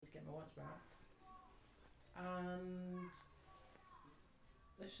watch back. And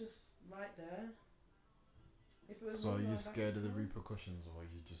it's just right there. If it was So are you like scared of the repercussions, or are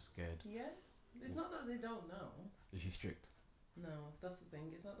you just scared? Yeah. It's not that they don't know. Is she strict? No, that's the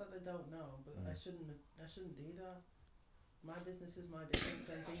thing. It's not that they don't know, but I shouldn't do that. My business is my business,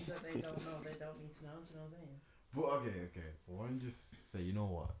 and things that they don't know, they don't need to know. Do you know what I'm saying? But okay. But why don't you just say, you know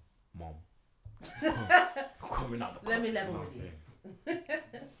what, Mom? Coming out the Let me level with you.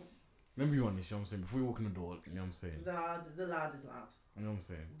 Let me be honest, you know what I'm saying? Before you walk in the door, you know what I'm saying? The lad is lad. You know what I'm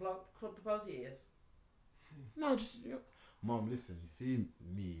saying? Close your ears. No, just, you know, Mom, listen, you see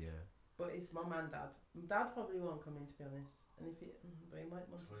me, yeah. But it's mum and dad. Dad probably won't come in, to be honest. And if it, but he might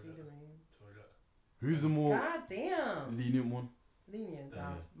want to see the room. Toilet. Who's the more God damn lenient one? lenient?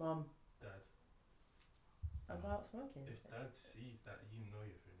 Dad, mum. Dad. About smoking. If dad sees that, you know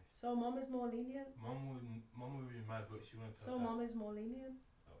you're finished. So mum is more lenient. Mum would be mad, but she won't tell So dad. mum is more lenient.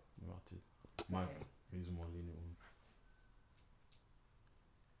 Right. Mike, Okay. who's the more lenient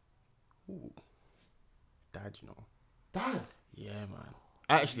one? Ooh. Dad, you know. Dad! Yeah, man.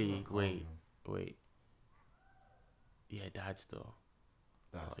 Actually, Oh, wait. man. Yeah, Dad still.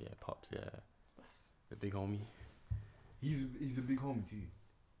 Dad. Oh, yeah, Pops, yeah. The big homie. He's a big homie too.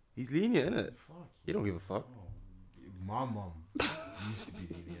 He's lenient, innit? Fuck. He don't give a fuck. Oh, my mum used to be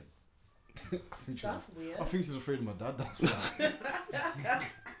lenient. That's weird. I think she's afraid of my dad, that's why.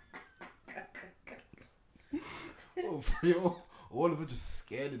 All of us just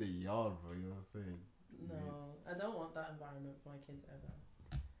scared of the yard, bro, you know what I'm saying? No, I don't want that environment for my kids ever.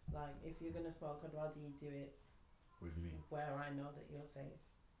 Like, if you're gonna smoke, I'd rather you do it With me. where I know that you're safe.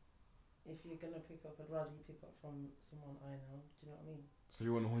 If you're gonna pick up, I'd rather you pick up from someone I know. Do you know what I mean? So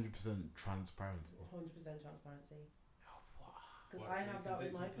you want 100% transparency? 100% transparency. Because What, I so you have can that with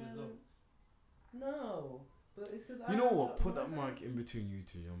take my something as well? parents. No, but it's because You know what? Put that mic in between you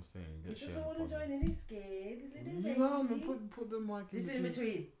two, you know what I'm saying? He Get doesn't shared want to upon join it. in. He's scared. He's little baby. No, man, put the mic in This is between. in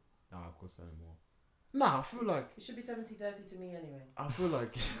between. Nah, of course anymore. Nah, I feel like It should be 70-30 to me anyway. I feel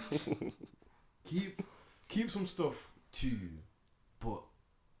like keep some stuff to you, but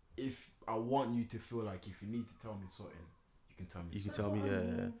if I want you to feel like if you need to tell me something, you can tell me. You can something. tell me, That's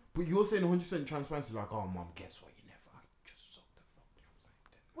what I yeah. mean. But you're saying 100% transparency, like, oh, mom, guess what? You never. I just sucked the fuck. You know what I'm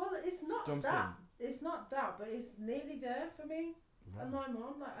saying? Well, it's not Do you know what I'm that. It's not that, but it's nearly there for me. Right. And my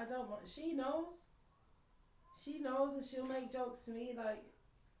mom, like, I don't want. She knows. She knows, and she'll make jokes to me like,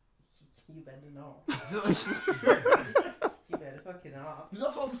 "You better not. You better fucking not."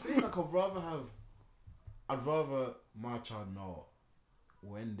 That's what I'm saying. Like, I'd rather my child know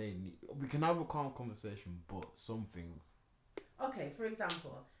when they need. We can have a calm conversation, but some things. Okay, for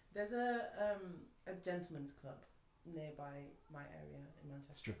example, there's a gentleman's club nearby my area in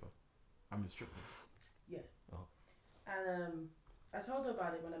Manchester. Stripper. I'm a stripper. Yeah. Oh. And I told her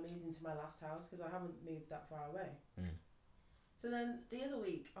about it when I moved into my last house because I haven't moved that far away. Mm. So then the other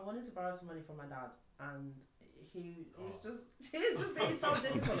week I wanted to borrow some money from my dad, and he was just being so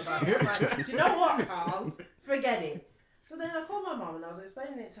difficult about it. I'm like, do you know what, Carl? Forget it. So then I called my mum and I was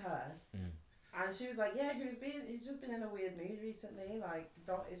explaining it to her. Mm. And she was like, yeah, he's just been in a weird mood recently, like,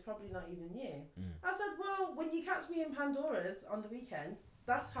 it's probably not even you. Mm. I said, well, when you catch me in Pandora's on the weekend,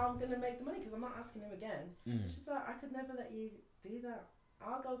 that's how I'm going to make the money, because I'm not asking him again. Mm. She's like, I could never let you do that.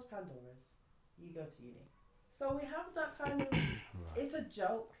 I'll go to Pandora's, you go to uni. So we have that kind of, Right. it's a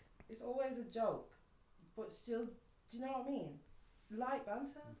joke. It's always a joke. But still, do you know what I mean? Light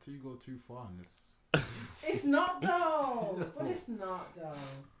banter. Until you go too far, and it's. It's not though. But it's not though.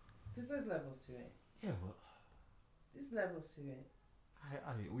 Because there's levels to it. Yeah, but. There's levels to it.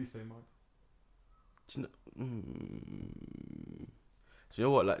 What you say, Mike? Do you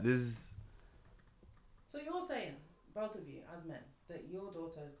know what? Like, this. So you're saying, both of you, as men, that your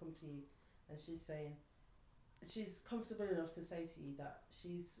daughter has come to you and she's saying, she's comfortable enough to say to you that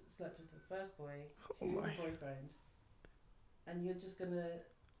she's slept with the first boy, who's a boyfriend, and you're just gonna.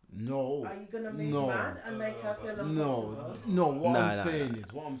 No. Are you gonna move mad and make her feel uncomfortable? No. What Nah,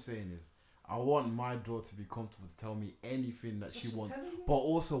 I'm saying is, I want my daughter to be comfortable to tell me anything that So she she's wants, telling you? but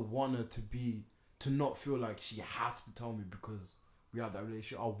also want her to not feel like she has to tell me because we have that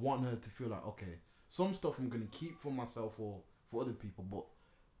relationship. I want her to feel like, okay, some stuff I'm gonna keep for myself or for other people, but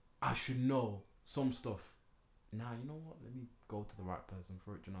I should know some stuff. Nah, you know what? Let me go to the right person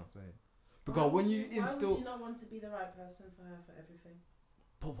for it. Do you know what I'm saying? Because when you why instill, would you not want to be the right person for her for everything?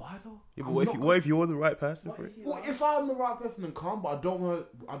 but why though? Yeah, but I'm what if you're the right person What for if it? you Well, are? if I'm the right person, then calm. But I don't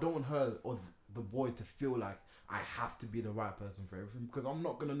want her or the boy to feel like I have to be the right person for everything because I'm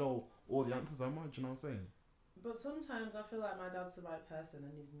not gonna know all the answers. Am I? Do you know what I'm saying? But sometimes I feel like my dad's the right person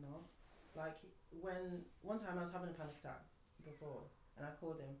and he's not. Like when one time I was having a panic attack before and I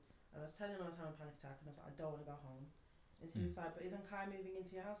called him And I was telling him I was having a panic attack, and I was like, I don't want to go home. And he was like, but isn't Kai moving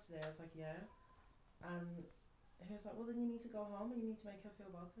into your house today? I was like, yeah. And he was like, well, then you need to go home and you need to make her feel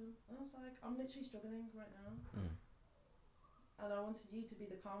welcome. And I was like, I'm literally struggling right now. And I wanted you to be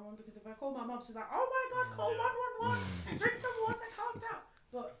the calm one, because if I call my mum, she's like, oh my God, call 111, drink some water, calm down.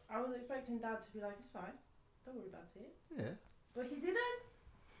 But I was expecting Dad to be like, it's fine, don't worry about it. Yeah. But he didn't.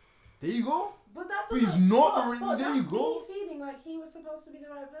 There you go. But that But he's doesn't- not but- the re- but there you that's go. me feeling like he was supposed to be the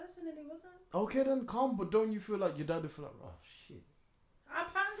right person and he wasn't. Okay, then calm. But don't you feel like your dad would feel like, oh shit? I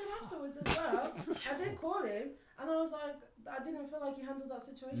panned him afterwards as well. I did call him and I was like, I didn't feel like he handled that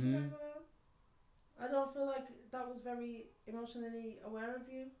situation very well. I don't feel like that was very emotionally aware of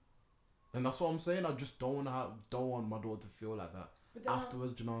you. And that's what I'm saying. I just don't want my daughter to feel like that But then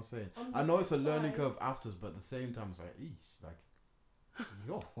afterwards. Do you know what I'm saying? on I the know it's a flip learning side- curve afterwards, but at the same time, it's like, eesh, like,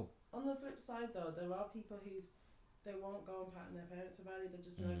 yo. On the flip side though, there are people they won't go and pat their parents about it. They're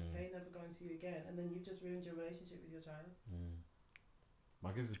just like, okay, never going to you again. And then you've just ruined your relationship with your child.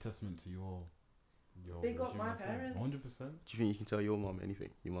 I guess it's a testament to your Big up my parents. 100%. Do you think you can tell your mum anything?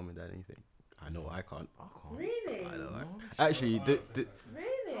 Your mum and dad anything? I know I can't. I can't. Really? I know. No, Actually,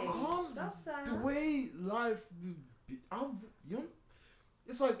 Really? I can't. That's sad. The way life,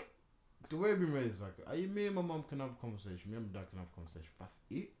 it's like the way I've been raised. Like, me and my mum can have a conversation. Me and my dad can have a conversation. That's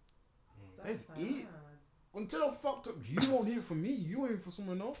it. That's That's it. sad. Until I'm fucked up, you won't hear from me. You won't hear from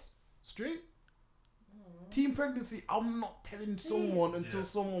someone else. Straight. Aw. Teen pregnancy. I'm not telling See? someone until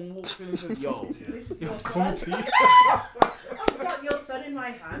someone walks in and says, "Yo, This is yo, your come son. to you." I've got your son in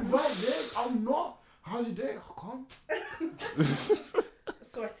my hands. Right there. I'm not. How's your day? I can't.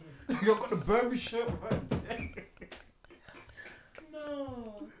 Sweating. I've got the Burberry shirt right there.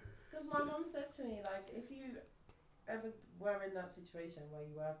 No. Because my mum said to me, like, if you ever were in that situation where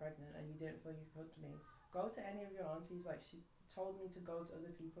you were pregnant and you didn't feel you could come to me, go to any of your aunties. Like, she told me to go to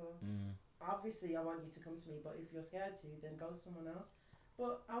other people. Obviously, I want you to come to me, but if you're scared to, then go to someone else.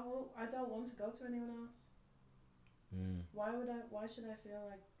 But I don't want to go to anyone else. Why should I feel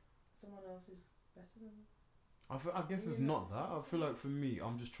like someone else is better than me? I guess it's not that. I feel like for me,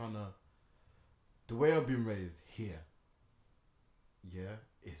 I'm just trying to. The way I've been raised here,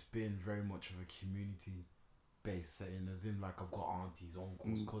 it's been very much of a community-based setting. As in, like, I've got aunties,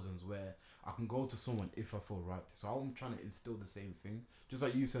 uncles, cousins, where I can go to someone if I feel right. So I'm trying to instill the same thing. Just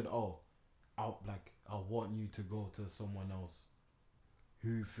like you said, I want you to go to someone else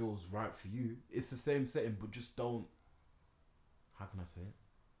who feels right for you. It's the same setting, but just don't. How can I say it?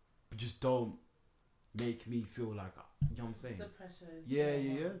 But just don't make me feel like, you know what I'm saying? The pressure is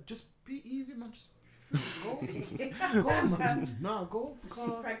Yeah. Just be easy, man. Just go. Go, man. Nah, go.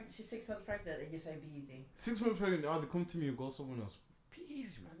 She's 6 months pregnant and you say be easy. 6 months pregnant, either come to me or go someone else. Be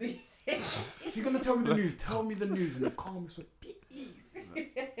easy, man. If you're gonna tell me the news, tell me the news in a calm way. Be easy,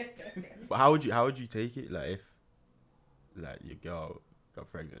 man. But how would you take it? Like, if like your girl got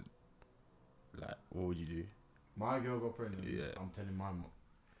pregnant, like, what would you do? My girl got pregnant. Yeah. I'm telling my mom.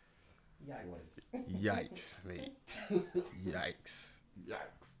 Yikes. Yikes, mate. Yikes.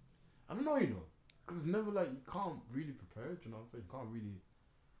 Yikes. I don't know, you know. Because it's never like, you can't really prepare it, you know what I'm saying? You can't really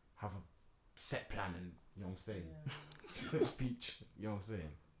have a set plan and, you know what I'm saying? Yeah. Speech, you know what I'm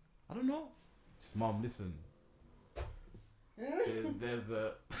saying? I don't know. Just, Mom, listen. There's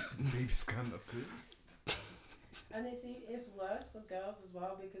the baby scan, that's it. And it's worse for girls as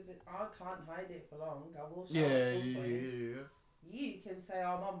well because I can't hide it for long. I will show at some point. Yeah. You can say,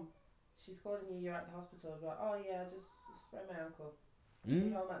 oh, Mum, she's calling you, you're at the hospital. But, oh, yeah, I just sprained my ankle.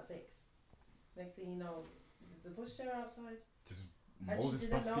 Be home at 6. Next thing you know, there's a pushchair outside. And she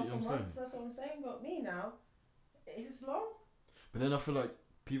didn't know for months, that's what I'm saying. But me now, it's long. But then I feel like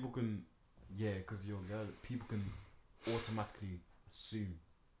people can, because you're a girl, people can automatically assume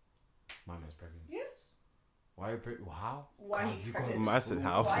my man's pregnant. Yes. Why are you pregnant? Well, how? Why are God, you got- pregnant? I said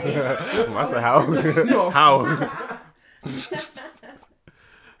how. Why? I said how. No. How?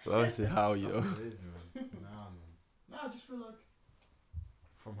 I said how, That's yo. what it is, man. Nah, I just feel like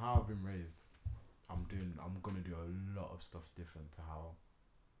from how I've been raised, I'm gonna do a lot of stuff different to how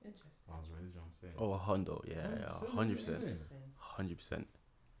Interesting. I was raised. You know what I'm saying? Oh, a hundo, yeah, 100%, Interesting. 100%.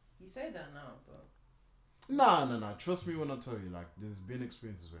 You say that now, but Nah. Trust me when I tell you, like, there's been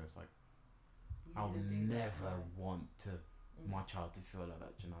experiences where it's like, you I would didn't do that, never right? want my child to feel like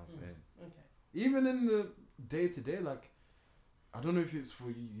that. You know what I'm saying? Okay. Even in the day to day, like, I don't know if it's for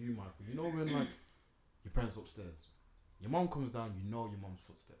you, Michael. You know when like your parents upstairs, your mom comes down, you know your mom's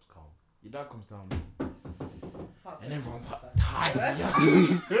footsteps calm. Your dad comes down, and everyone's like,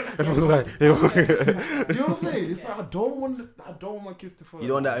 hiding. Everyone's like, You know what I'm saying? It's like I don't want my kids to feel. you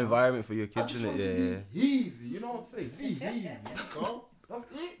don't want like that environment for your I kids, just innit? want Yeah. to be easy. You know what I'm saying? Be easy. Calm. That's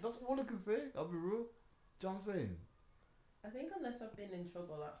it. That's all all I can say. I'll be real. Do you know what I'm saying? I think unless I've been in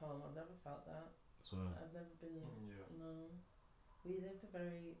trouble at home, I've never felt that. So, I've never been. Yeah. No. We lived a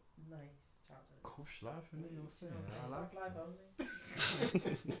very nice childhood. Cush life, you know what I'm saying? I Soft like life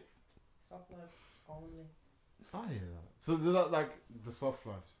only. Soft life only. I hear that. So does that, like, the soft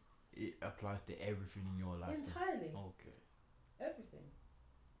life, it applies to everything in your life? then? Entirely. Okay. Everything.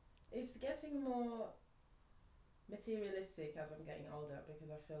 It's getting more materialistic as I'm getting older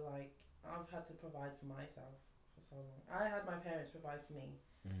because I feel like I've had to provide for myself for so long. I had my parents provide for me.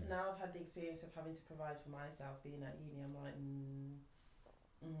 Mm. And now I've had the experience of having to provide for myself. Being at uni, I'm like,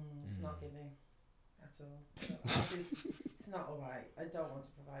 it's not giving at all. So it's not alright. I don't want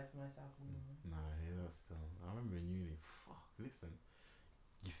to provide for myself anymore. Nah, yeah, that's still. I remember in uni. Fuck, listen.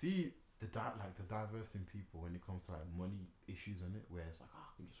 You see the diverse in people when it comes to like money issues on it, where it's like, I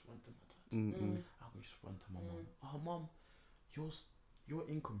can just run to my dad. I can just run to my mom. Oh, mom, your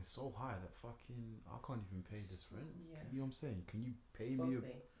income is so high that fucking I can't even pay this rent. Yeah. You know what I'm saying? Can you pay Boss me? me.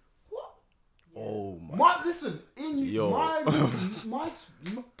 What? Yeah. Oh my. Listen, Yo.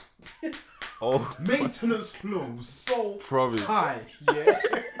 Oh, maintenance flow was so promise. high, yeah.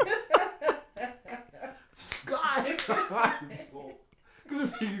 Sky high, bro. Because the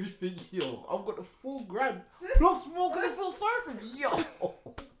thing is, you think, yo, I've got the $4,000 plus more because I feel sorry for me, yo.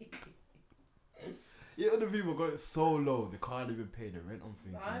 Yeah, other people got it so low they can't even pay the rent. I'm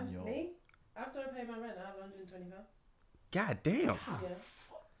thinking, yo. Me? After I pay my rent, I have £120. God damn. Yeah.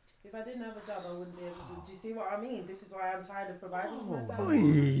 If I didn't have a job, I wouldn't be able to. Do you see what I mean? This is why I'm tired of providing for myself.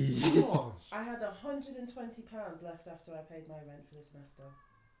 Gosh. I had £120 left after I paid my rent for the semester.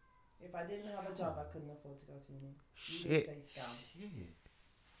 If I didn't have a job, I couldn't afford to go to uni. Shit. It's a scam. Shit.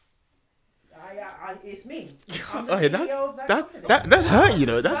 It's me. I'm the Oh, yeah, CEO of that company. that's hurt, you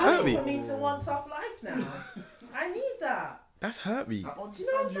know. That's Why hurt me. for me to want soft life now. I need that. That's hurt me. I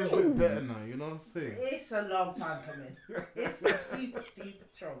understand you a bit better now, you know what I'm saying? It's a long time coming. It's a deep, deep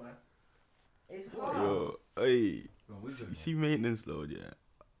trauma. It's hard. Yo, hey. Go on, wisdom, You see maintenance load, yeah?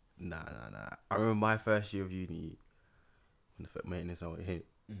 Nah. I remember my first year of uni, when the maintenance load hit,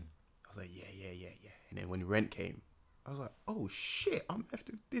 I was like, yeah. And then when rent came, I was like, oh shit, I'm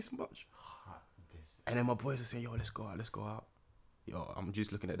left with this much. And then my boys were saying, yo, let's go out. Yo, I'm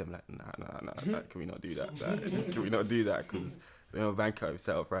just looking at them like, nah, can we not do that? Can we not do that? Because the banker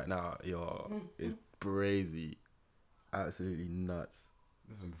himself right now, yo, is crazy. Absolutely nuts.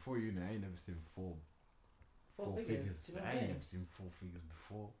 Listen, before you know, I ain't never seen four figures. Do you know what I I'm ain't saying? never seen 4 figures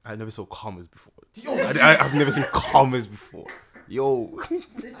before. I never saw commas before. Yo, I've never seen commas before. Yo.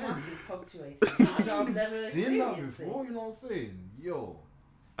 This one is punctuated. I've So I've never never seen that experienced before, this. you know what I'm saying? Yo.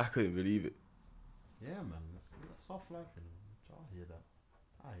 I couldn't believe it. Yeah, man, that's soft life, you know. I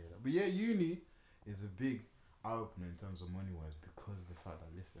hear that. But yeah, uni is a big eye opener in terms of money wise because of the fact that,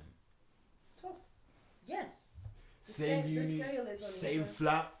 listen, It's tough. Yes. same the uni, scale is same uneven.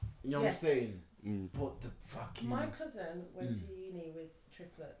 flat, you know Yes. what I'm saying? Mm. But the fucking. My cousin went to uni with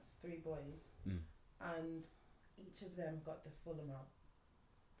triplets, 3 boys, and each of them got the full amount.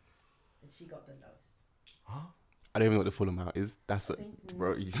 And she got the lowest. Huh? I don't even know what the full amount is. That's I what, think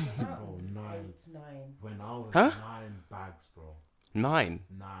bro. Bro, 9. 9. When I was Huh? 9 bags, bro. 9.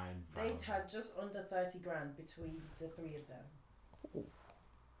 9 They bags. had just under 30 grand between the 3 of them. Oh.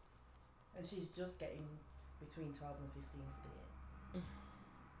 And she's just getting between 12 and 15 for the year.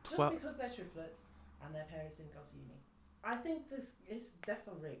 Just 12. because they're triplets and their parents didn't go to uni. I think this is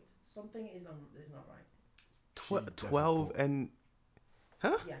defo rigged. Something is not right. 12 and...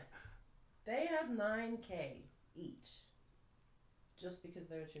 Yeah. They had 9k each. Just because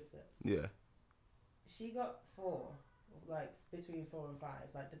they were triplets. Yeah. She got 4, like between 4 and 5,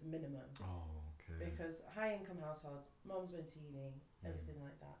 like the minimum. Oh, okay. Because high income household, mums went to uni, everything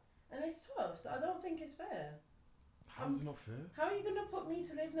like that. And it's tough. I don't think it's fair. How's it not fair? How are you going to put me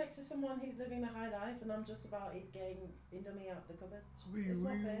to live next to someone who's living the high life and I'm just about getting Indomie out the cupboard? So It's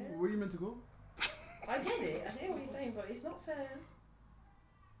not fair. where you meant to go? I get it. I hear what you're saying, but it's not fair.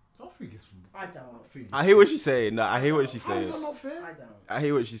 I don't think it's. I don't. I hear what she's saying. No, I hear what she's How is saying. that not fair? I don't. I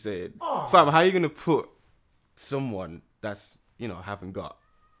hear what she's saying. Oh. Fam, how are you going to put someone that's, haven't got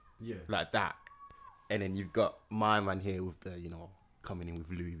Yeah. like that, and then you've got my man here with the, coming in with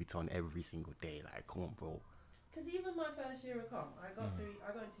Louis Vuitton every single day. Like, come on, bro. Because even my first year of comp, I got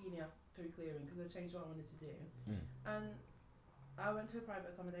into uni through clearing because I changed what I wanted to do. And I went to a private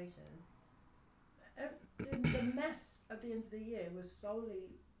accommodation. The mess at the end of the year was solely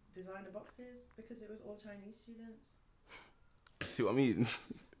designer boxes because it was all Chinese students. See what I mean?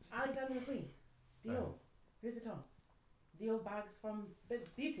 Alexander McQueen, Dior, Louis Vuitton, Dior bags from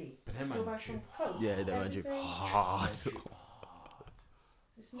Beauty, But them Dior man bags from drip Coach. Yeah, that man drip everything. hard.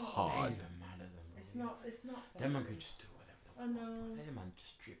 It's not Hard. Ain't even mad at them. It's not. It's not. Them man fun. could just do whatever. I know. Them man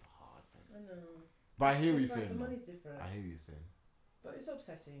just strip hard, man. I know. But I hear what you're It's like saying. the man. money's different, I hear what you're saying. but it's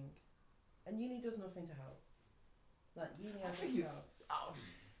upsetting, and uni does nothing to help. Like uni, I I think think it's-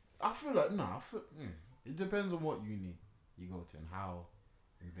 I feel like it depends on what uni you go to and how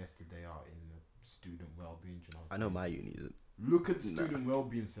invested they are in the student well-being. Do you know what I I'm know saying? my uni isn't. Look at the student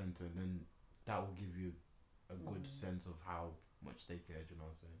well-being center, then that will give you a good Mm. sense of how much they care. Do you know what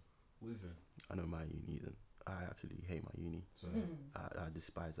I'm saying? What is it? I know my uni isn't. I absolutely hate my uni. So I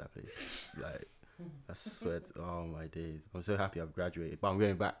despise that place. Like, I swear to, oh my days. I'm so happy I've graduated, but I'm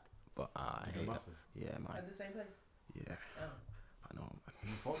going back. But I you hate that. massive. Yeah, man. at the same place. Yeah, Oh. I know, man.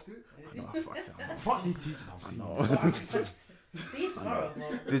 You fucked it. I know, I fucked it. I know. Fuck these teachers. I'm seeing. know. See, it's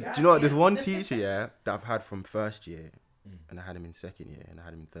horrible. Do you know what? There's one teacher, yeah, that I've had from first year, Mm. and I had him in second year, and I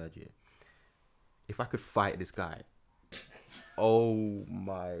had him in third year. If I could fight this guy, oh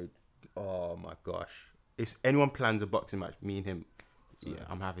my gosh! If anyone plans a boxing match, me and him, Swear. yeah,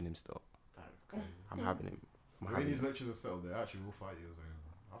 I'm having him still. That's crazy. I'm having him. I'm The way having these him. lectures are set up, they actually will fight you as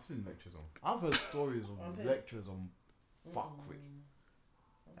well. I've seen lectures on. I've heard stories I'm of pissed. lectures on fuck with.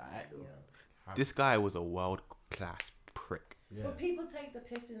 Yeah. This guy was a world class prick. Yeah. But people take the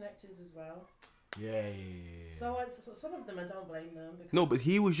piss in lectures as well. Yeah. So some of them I don't blame them. Because No, but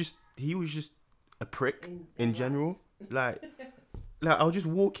he was just a prick in life. general. Like I'll just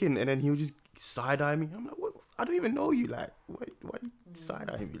walk in and then he'll just side eye me. I'm like, what? I don't even know you. Like, why you side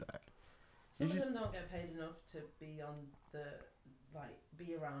eyeing me? Like, Some of you them don't get paid enough to be on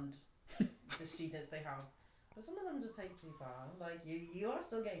be around the students they have. But some of them just take it too far. Like you are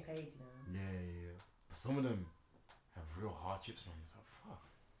still getting paid, you know. Yeah. But some of them have real hardships, man. It's like, fuck.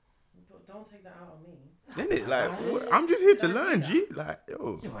 But don't take that out on me. then it like I'm just here to learn, G. Like,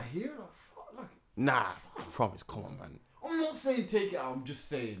 yo, Yeah, but here, like, fuck, like, nah, I promise. Come on, man. I'm not saying take it out. I'm just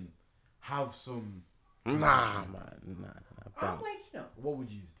saying have some. Nah, man. Nah. I'm Bounce. waking up. What would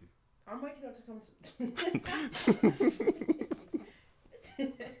you do? I'm waking up to come to.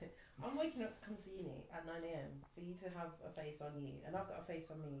 I'm waking up to come to uni at 9 a.m. for you to have a face on you, and I've got a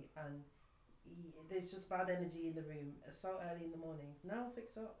face on me, and there's just bad energy in the room. It's so early in the morning. Now I'll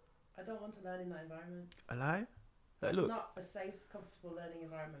fix up. I don't want to learn in that environment. A lie? It's Look, not a safe, comfortable learning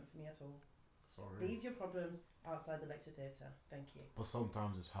environment for me at all. Sorry. Leave your problems outside the lecture theatre. Thank you. But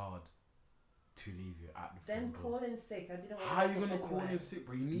sometimes it's hard to leave you at the Then front door. call in sick. I didn't want How to you wake gonna up call anyway. in sick,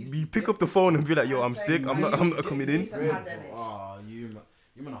 bro? You need you to pick get- up the phone and be like, yo, I'm I'm sick. saying, I'm you not need to coming get in. It's a bread, pandemic. bro. Ah,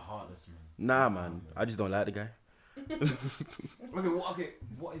 you man are heartless, man. Nah, man. I just don't like the guy. Okay,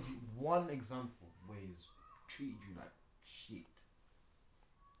 what is it? One example where he's treated you like shit.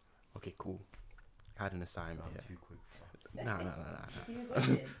 Okay, cool. I had an assignment. That's Yeah. too quick. Nah. He was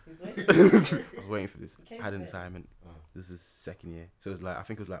waiting. He was waiting. I was waiting for this. He came I had an with it. assignment. This is second year, so it was like I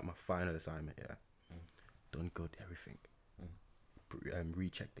think it was like my final assignment. Yeah, done good everything.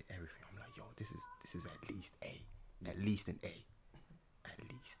 Rechecked everything. I'm like, yo, this is at least A, at least an A, at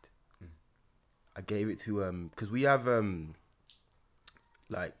least. I gave it to because we have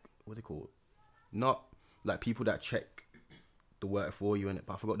like what's it called? Not like people that check the work for you in it,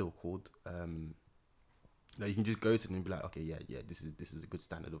 but I forgot they were called. Like you can just go to them and be like, okay, yeah, this is a good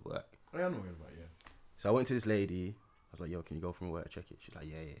standard of work. I know what you're about, yeah. So I went to this lady. I was like, yo, can you go from work, check it? She's like,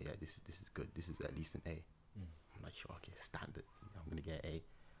 yeah, this is good. This is at least an A. I'm like, yo, okay, standard. I'm gonna get an A.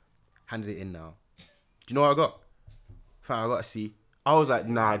 Handed it in now. Do you know what I got? I got a C. I was like,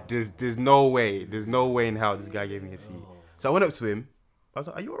 nah, there's no way. There's no way in hell this guy gave me a C. So I went up to him. I was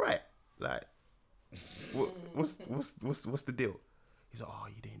like, are you alright? Like, what's the deal? He's like, oh,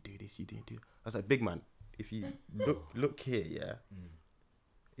 you didn't do this, you didn't do. I was like, big man, if you look here, yeah,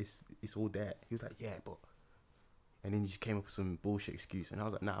 it's all there. He was like, yeah, but, and then he just came up with some bullshit excuse, and I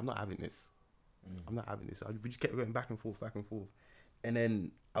was like, nah, I'm not having this. I'm not having this. We just kept going back and forth, and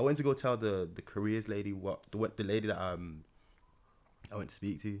then I went to go tell the careers lady the lady that I went to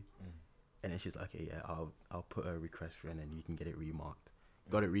speak to, and then she's like, okay, yeah, I'll put a request for, and then you can get it remarked.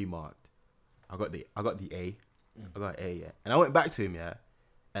 Got it remarked. I got the A. I got an A, yeah. And I went back to him, yeah,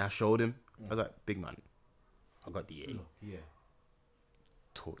 and I showed him. I was like, big man, I got the A. Look, yeah.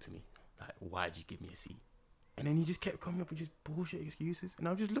 Talk to me. Like, why'd you give me a C? And then he just kept coming up with just bullshit excuses, and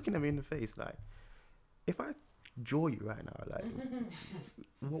I was just looking at me in the face, like, if I jaw you right now, like,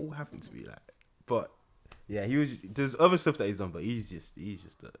 what will happen to me, like? But yeah, he was. There's other stuff that he's done, but he's just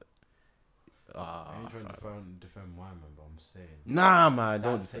a. I ain't trying to defend my man, but I'm saying. Nah, man,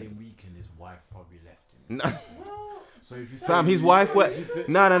 don't That say. same weekend, his wife probably left him. Nah, Well, So if you Sam, his wife works.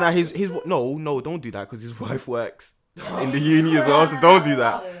 Nah. His no, don't do that because his wife works in the uni as well. So don't do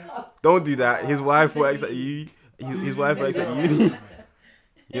that. Don't do that. His wife works at uni. His wife works at uni.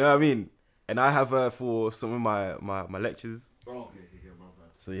 You know what I mean? And I have her for some of my lectures. Oh, okay, my bad.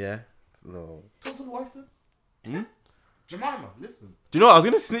 So yeah. So Talk to the wife then. Hmm? Jemima, listen. do you know what? I was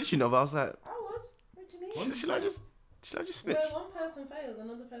gonna snitch, you know, but I was like, I would. What do you mean? should I just snitch? When one person fails,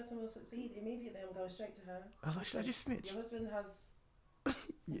 another person will succeed immediately. I'm going straight to her. I was like, should I just snitch? Your husband has.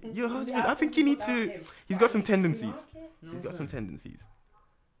 Your husband, Yeah, I think you need about to. him, He's but got some I mean, do you tendencies. like it? You know He's what got I'm some saying? tendencies.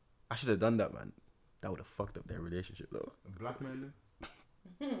 I should have done that, man. That would have fucked up their relationship, though. Blackmailing.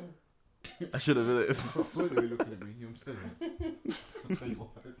 I should have been I saw you looking at me. You know what I'm saying? I'll tell you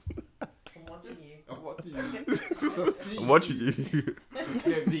what. I'm watching you. I'm watching you. I see I'm watching you.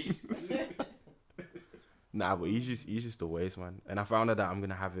 Yeah, me. Nah, but he's just a waste, man. And I found out that I'm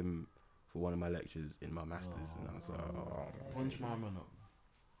gonna have him for one of my lectures in my masters, and I was like, oh. Punch my man up.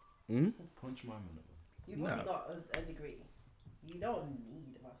 Hmm? Punch my man up. You've already got a degree. You don't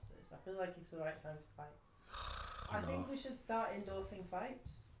need a master's. I feel like it's the right time to fight. I think we should start endorsing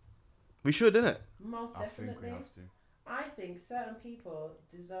fights. We should, innit? Most I think we definitely. have to. I think certain people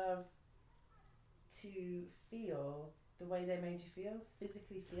deserve to feel the way they made you feel,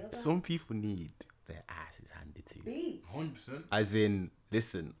 physically feel that. Some people need their asses handed to. Beat. 100%. As in,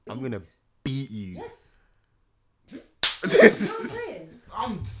 listen, I'm Beat. gonna beat you. Yes. You know what I'm saying?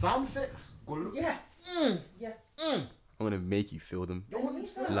 I'm sound effects. Go look. Yes. Yes. I'm gonna make you feel them. I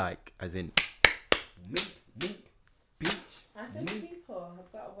believe that. Like, as in, Mink, bitch. I think Mink. people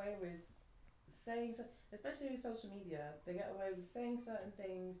have got away with saying, especially with social media, they get away with saying certain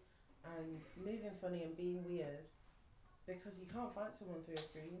things and moving funny and being weird because you can't fight someone through a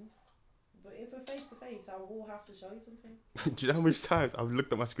screen. But if we're face to face, I will have to show you something. do you know how much times I've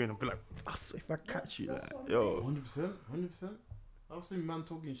looked at my screen and been like, I swear if I catch you, That's like, what I'm yo. 100%. 100%. I've seen man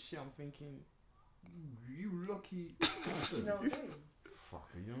talking shit. I'm thinking, you lucky. You know what I'm saying? Fuck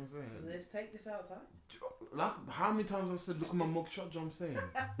it, you know what I'm saying? Let's take this outside. Like, how many times I've said, look at my mugshot, I'm saying?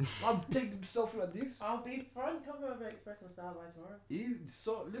 I'll take myself like this. I'll be front cover of Expression Style by tomorrow.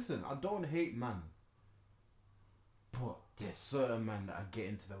 So, listen, I don't hate man. But there's certain man that I get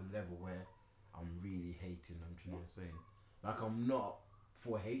into the level where I'm really hating them, do you know what I'm saying? Like, I'm not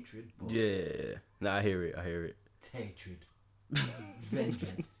for hatred, but Yeah. Nah, I hear it. hatred.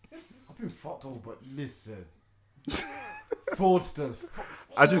 Vengeance. I've been fucked over, but listen. Fraudsters.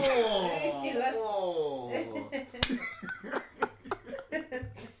 I just. Oh.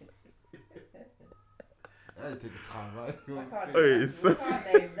 I had to take the time, right? I can't Hey, name. so- We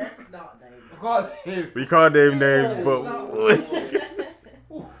can't name. Let's not name. I can't hear. We can't name names, Oh,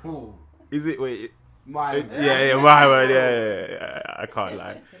 but. Ooh. Is it? Wait. My Yeah, my word. Yeah. I can't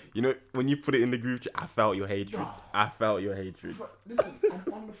lie. You know, when you put it in the group chat, I felt your hatred. Listen,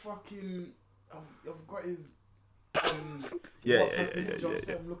 I'm on the fucking. I've got his. Yeah.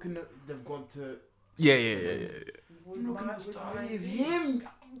 So I'm looking at. They've gone to. Yeah. I'm looking at the With story. my It's video. him.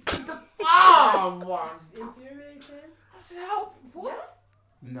 The fuck. It's infuriating. I said, how? What?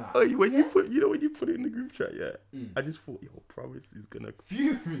 Nah. Oh, when you put it in the group chat, yeah. Mm. I just thought, yo, Promise is gonna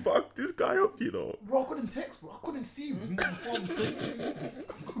Fuming. fuck this guy up, you know. Bro, I couldn't text, bro. I couldn't see him.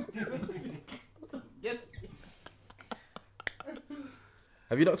 Yes.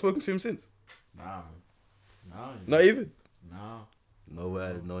 Have you not spoken to him since? Nah, man. Nah. Not even. Nah. No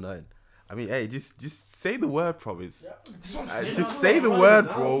word, no nothing. I mean, hey, just say the word, Promise. This what I'm saying. Just I'm say not the riding word,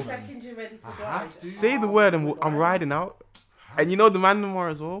 out, bro. The man. second you're ready to I go, have to. Say the word, and I'm riding out. And you know the man tomorrow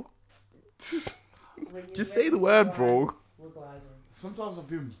as well. When you're Just ready say the to word, glide, bro. we're gliding. Sometimes I've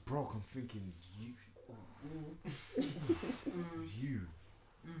been broke. I'm thinking, you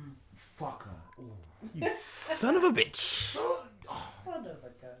fucker. Oh. You son of a bitch. Son of a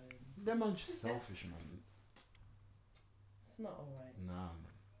gun. That man's just selfish, man. It's not alright. Nah,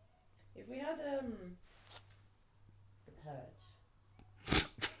 man. If we had the purge.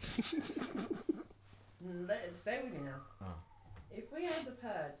 Stay with me now. Oh. If we had the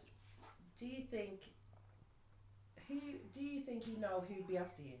purge, do you think you know who'd be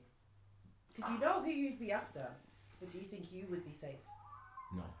after you? Because you know who you'd be after, but do you think you would be safe?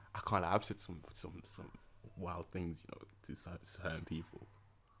 No. I can't lie, I've said some wild things, you know, to certain people.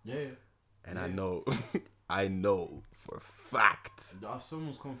 Yeah. And Yeah. I know for a fact.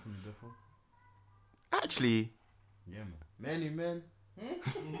 Someone's come from the depot. Actually, Yeah, man. Many men.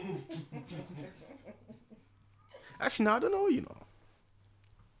 no, I don't know, you know.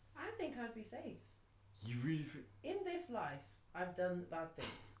 I think I'd be safe. You really think? In this life, I've done bad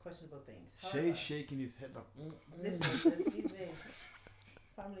things, questionable things. Shay However, shaking his head like. listen, excuse me.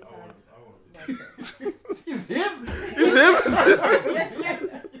 Family ties. It's him.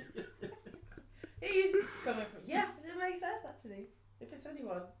 He's coming from. Yeah, it makes sense actually. If it's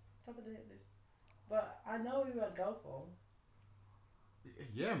anyone, top of the hit list. But I know who I'd go for.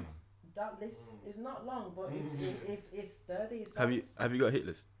 Yeah, that list is not long, but it's sturdy. It's Have you got a hit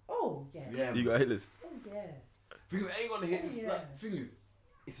list? Oh yeah. Yeah. You got a hit list? Oh yeah. Because I ain't gonna hit. Oh, It's yeah. like, thing is,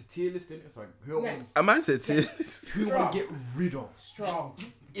 it's a tier list, innit? It's like who I Yes. A man said Yes. who I want to get rid of. Strong.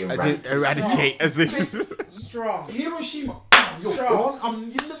 eradicate. As in, Strong. Hiroshima. You're Strong. gone.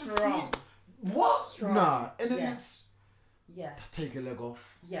 You never Strong. see. What? Strong. Nah. And then Yeah. it's Yeah. take a leg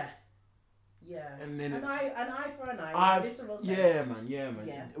off. Yeah. Yeah. And then an it's eye for an eye. Literal sense. yeah, man. Yeah, man.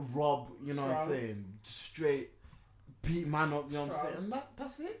 Yeah. Rob. You know what I'm Strong. saying? Just straight beat man up. You know what I'm Strong. saying? And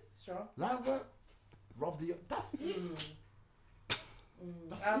that's it. Strong. Light work. Rob the. That's it.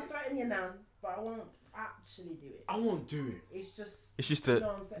 That's I'll it. threaten you now, but I won't actually do it. I won't do it. It's just. it's just You a know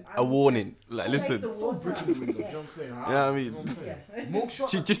what I'm saying? I a need to warning. Like, shake listen, the Stop water. bridging the window. Yeah. You know what I'm saying? You know what I mean? You know what I'm saying? Yeah. Mug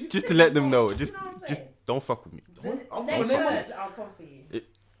shot. just to let them know. Just You know what I'm just saying? don't fuck with me. The I'm next gonna- purge, I'll come for you.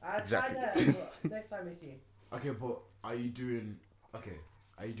 Exactly. I tried that, but next time it's you. Okay, but are you doing? Okay,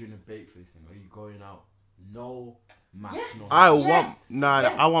 are you doing a bake facing? Are you going out? No mask. Yes. No. I Yes. want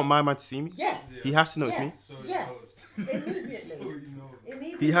Yes. I want my man to see me. Yes. He has to know it's me. Yes. So he Yes. knows. Immediately. So he knows.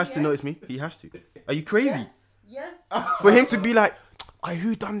 Immediately. He has to yes. know it's me. He has to. Are you crazy? Yes. Yes. For him to be like,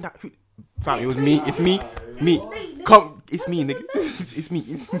 who done that? Fam, it was me. It's me. It's Me. nigga. Come, it's me, nigga. 100%. It's me.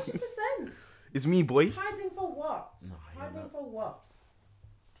 100%. It's me, boy. Hiding for what? Nah, yeah, Hiding nah. for what?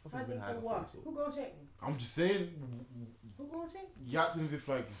 Hiding for what? Who gonna check me? I'm just saying. Who gonna check me? You act as if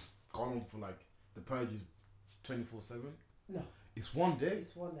like it's gone on for like the purge is 24/7. No. It's one day.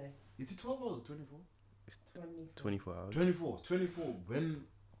 It's one day. Is it 12 hours? 24. 24. 24 hours. 24. When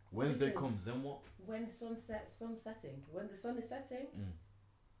Wednesday Listen. comes, then what? When sun setting. When the sun is setting,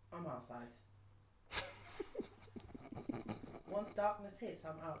 I'm outside. Once darkness hits,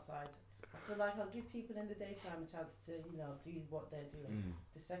 I'm outside. I feel like I'll give people in the daytime a chance to, do what they're doing.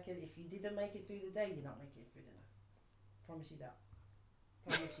 The second, if you didn't make it through the day, you're not making it through the night. Promise you that.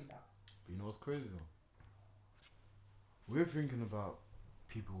 Promise you that. But you know what's crazy though? We're thinking about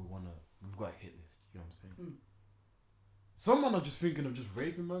people we've got a hit list, you know what I'm saying? Some men are just thinking of just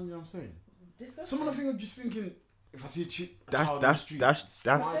raping, man, you know what I'm saying? Disgusting. Some men are just thinking, if I see a chick, That's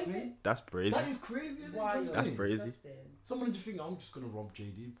brazy. that's brazy. That is crazy, isn't it? Why You know what I'm That's saying? crazy. disgusting. Someone just think I'm just gonna rob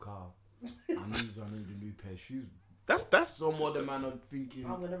JD car. I need a new pair of shoes. That's Some other man are thinking,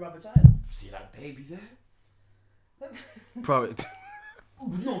 I'm gonna rob a child. see that baby there? probably.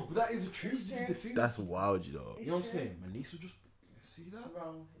 No, but that is the truth. This is the thing. That's wild, you know. You know what I'm saying? My niece will just see that.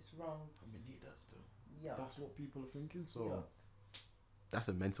 Wrong. It's wrong. I mean, need that still. Yeah. That's what people are thinking. So, Yeah. That's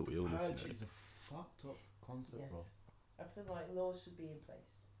a mental illness. purge You know. is a fucked up concept, Yes. bro. I feel like laws should be in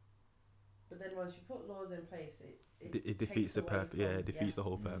place. But then once you put laws in place, it It defeats takes the away purpose. Yeah, from- it defeats the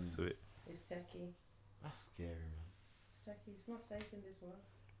whole purpose of it. It's techie. That's scary, man. It's techie. It's not safe in this world.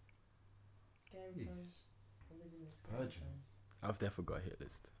 Scary Yes. times. We're living in scary Purging. times. I've definitely got a hit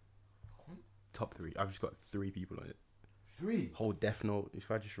list. What? Top 3. I've just got 3 people on it. 3. Whole death note.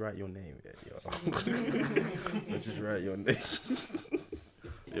 If I just write your name, yo. I just write your name.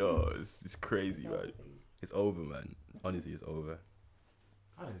 Yo, it's crazy, It's man. healthy. It's over, man. Honestly, it's over.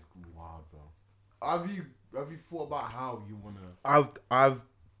 That is wild, bro. Have you thought about how you wanna I've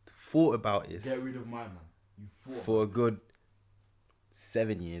thought about this get rid of my man? You thought for a about good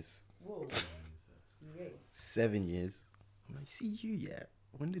 7 years. Whoa. it? Jesus. Yeah. 7 years. I'm like, see you, yeah.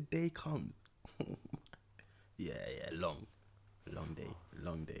 When the day comes, yeah, long day,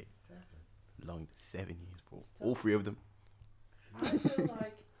 long 7 years, bro. All 3 of them. I feel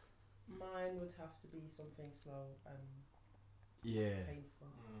like mine would have to be something slow and Yeah. painful.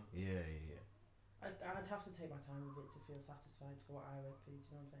 Yeah. I'd have to take my time with it to feel satisfied for what I went through. Do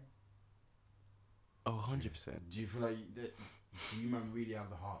you know what I'm saying? Oh, 100%. Do you feel like do you man really have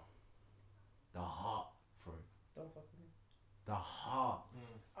the heart? The heart for it. Don't fuck with me. The heart.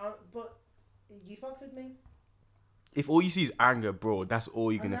 But you fucked with me. If all you see is anger, bro, that's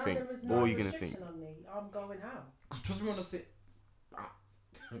all you're And gonna now think. there is no All you're gonna think. restriction on me. I'm going how? Cause trust me when I say,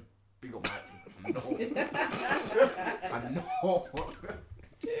 big up my team. I know.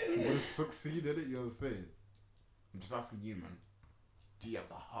 I'm gonna succeed at it. You know what I'm saying? I'm just asking you, man. Do you have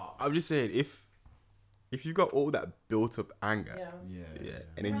the heart? I'm just saying, if you got all that built up anger, Yeah. yeah,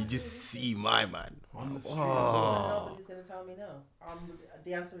 and then you just see my man. On the street. Oh. Nobody's gonna tell me no.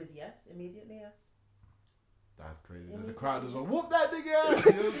 The answer is yes. Immediately yes. That's crazy. There's a crowd as well. Whoop that nigga ass.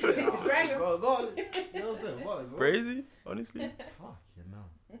 You know what I'm saying? Oh, Drag him. go on. You know what I'm saying? What is what? Crazy, honestly. Fuck, you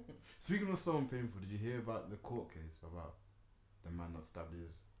know. Speaking of someone painful, did you hear about the court case about the man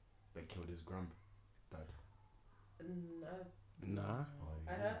that killed his granddad? Nah.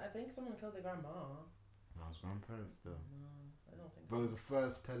 I think someone killed the grandma. No, his grandparents though. No, I don't think But it so. was the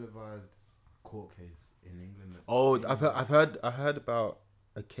first televised court case in England. Oh, I heard about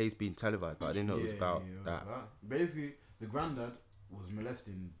a case being televised, but I didn't know it was about it was that. Basically, the granddad was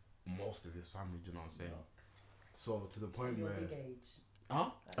molesting most of his family. Do you know what I'm saying? Look, So to the point your where, big age. huh?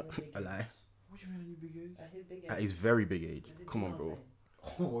 At your big A lie. age. What do you mean, you big age? At his big age. At his very big age. Did you Come know on, what bro. I'm saying?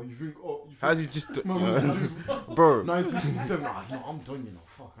 Oh, you think? Oh, you think? How's he just, Man, bro? 1957. You know, I'm done. You know,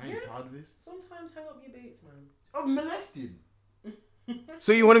 fuck. I ain't Yeah. tired of this. Sometimes hang up your boots, man. Of molesting.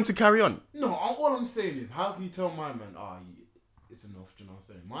 So you want him to carry on? No, all I'm saying is, how can you tell my man, it's enough? Do you know what I'm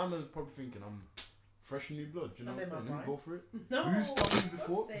saying? My man's probably thinking I'm fresh and new blood. Do you know I'm what in I'm saying? my Let me go for it. No. Who stopped me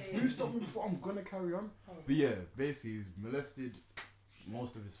before? stay. Who stopped me before? I'm gonna carry on. Oh. But yeah, basically, he's molested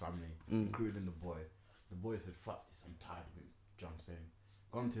most of his family, Mm. including the boy. The boy said, "Fuck this, I'm tired of him." Do you know what I'm saying?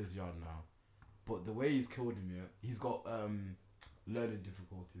 Gone to his yard now. But the way he's killed him, yeah, he's got learning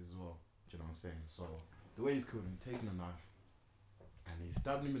difficulties as well. Do you know what I'm saying? So the way he's killed him, taking a knife, and he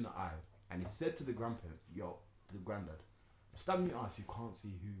stabbed him in the eye, and he said to the grandparent, the granddad, "I'm stabbing your eye so you can't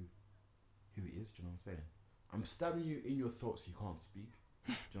see who he is." Do you know what I'm saying? I'm stabbing you in your throat so you can't speak.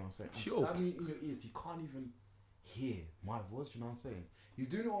 Do you know what I'm saying? I'm Sure. stabbing you in your ears so you can't even hear my voice. Do you know what I'm saying? He's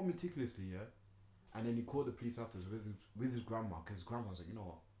doing it all meticulously, yeah. And then he called the police afterwards with his grandma, because his grandma was like, "You know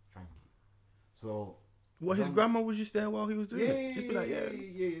what? Thank you." So What, his grandma was just there while he was doing it? Just be like, yeah.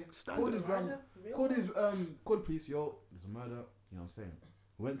 yeah. Stand Called up. his grandma. Real Called one? his called the police. Yo, there's a murder. You know what I'm saying?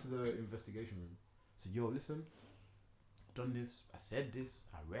 Went to the investigation room. Said, "Yo, listen, done this. I said this.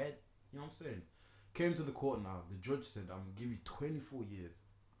 I read. You know what I'm saying?" Came to the court now. The judge said, "I'm gonna give you 24 years.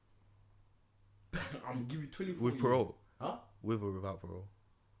 I'm gonna give you 24 With years." parole? Huh? With or without parole?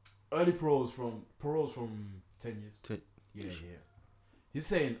 Early paroles from 10 years. Yeah. He's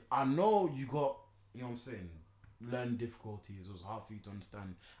saying, "I know you got, you know what I'm saying, learning difficulties. It was hard for you to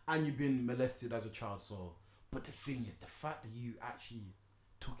understand, and you've been molested as a child. So, but the thing is, the fact that you actually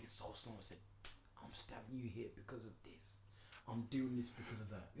took it so slow and said, I'm stabbing you here because of this. I'm doing this because of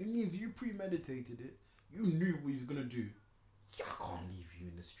that. It means you premeditated it. You knew what he was gonna do. Yeah, I can't leave you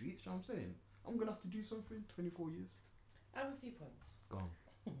in the streets. You know what I'm saying? I'm gonna have to do something. 24 years. I have a few points. Go on.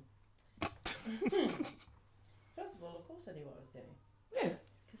 First of all, of course I knew what I was doing. Yeah.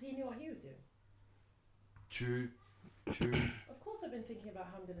 Because he knew what he was doing. True. Of course I've been thinking about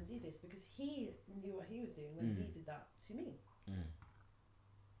how I'm going to do this because he knew what he was doing when he did that to me.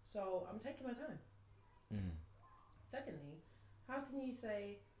 So I'm taking my time. Secondly, how can you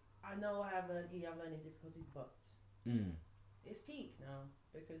say, I know you have learning difficulties, but it's peak now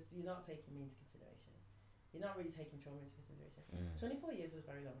because you're not taking me into consideration. You're not really taking trauma into consideration. 24 years is a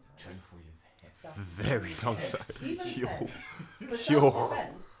very long time. 24 years. That's Very long time. Even Yo. 10, for Yo.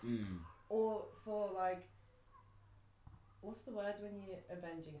 self-defense, or for like, what's the word when you're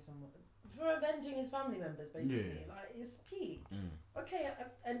avenging someone? For avenging his family members, basically. Yeah. Like, it's peak. Okay,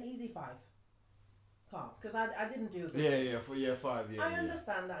 an easy 5. Calm. Because I didn't do a good Yeah, for year 5, yeah. I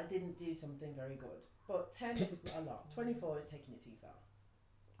understand that I didn't do something very good. But 10 is a lot. 24 is taking it too far.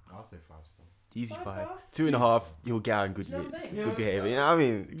 I'll say 5 still. Easy 5 5. star? 2.5, you'll get out in good, Do you know what I'm saying? Yeah. good behavior. You know what I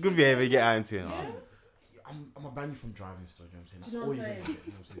mean? Good behavior, get out in 2.5. Yeah. I'm a ban you from driving still, you know what I'm saying? That's Do you know all what you're I'm gonna get.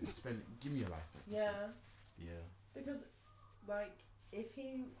 You know what I'm saying? Give me a license. Yeah. Yeah. Because, like, if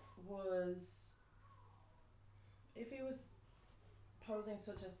he was posing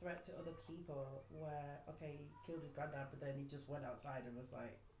such a threat to other people where, okay, he killed his granddad, but then he just went outside and was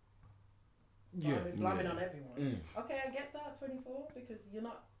like, blaming on everyone. Okay, I get that, 24, because you're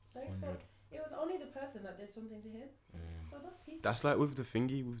not safe, but it was only the person that did something to him. So that's people. That's like with the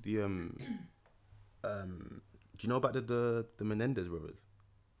thingy, with the, do you know about the Menendez brothers?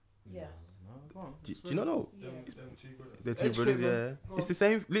 Yes. No, go on. Do you not know? Yeah. Them two brothers. The two Educate brothers, them. yeah. Go It's on. the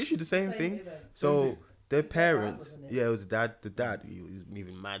same, literally the same thing. event. So thing. their It's their dad, parents, wasn't it? yeah, it was the dad. He was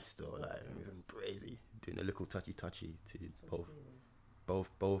moving mad still, like moving crazy, doing a little touchy to both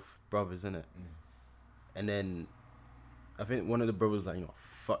brothers, innit? And then I think one of the brothers was like, you know,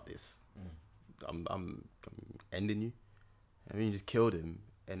 fuck this, I'm ending you. I mean, he just killed him,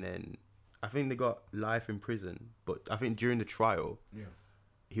 and then I think they got life in prison. But I think during the trial,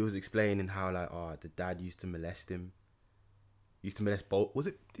 he was explaining how like, the dad used to molest him. Used to molest both. Was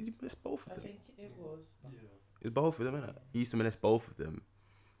it? Did he molest both of I them? think it was. Yeah. It was both of them, innit? He used to molest both of them.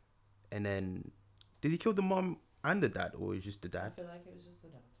 And then, did he kill the mom and the dad, or was it just the I dad? feel like it was just the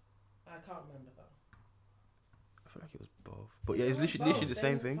dad. I can't remember though. I feel like it was both. But yeah, it's literally the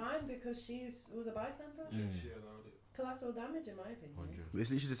same thing. Fine, because she was a bystander. She allowed it. Collateral damage, in my opinion. 100. It's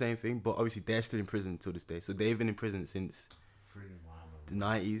literally the same thing, but obviously they're still in prison till this day. So they've been in prison since Freedom, the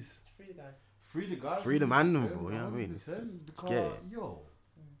 90s. Free the guys. Free the guys. Free them and them, 100%, bro, you know what I mean? 100%, because, Yeah. yo,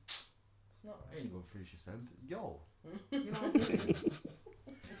 It's not I right. ain't gonna finish your sentence. Yo, you know what I'm saying?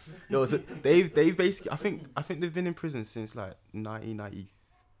 Yo, so they've basically, I think they've been in prison since like 1993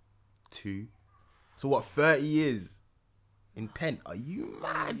 2. So what? 30 years in pen? Are you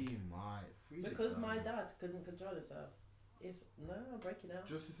mad? Because my dad couldn't control himself. It's no, I'm breaking out.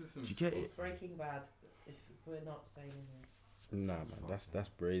 Justice system. Did you get It's it? Breaking Bad. We're not staying in here. Nah, man. That's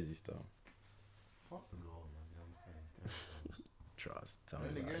brazy stuff. Fuck the law, man. You know what I'm saying? Trust. Tell me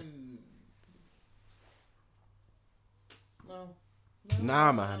And about it. again, No.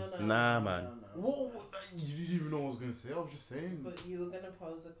 Nah, man. Nah, man. No. what? You didn't even know what I was gonna say. I was just saying. But you were gonna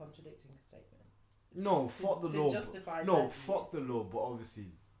pose a contradicting statement. No, fuck the To law. justify No, their fuck views. the law. But obviously,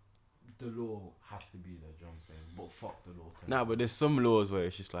 the law has to be there. Do you know what I'm saying? But fuck the law. Nah, but there's some laws where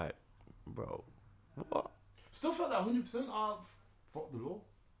it's just like, bro, what? Stuff like that, 100%. Fuck the law.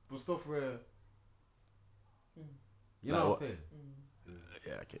 But stuff where Mm. you Like know what what? I'm saying.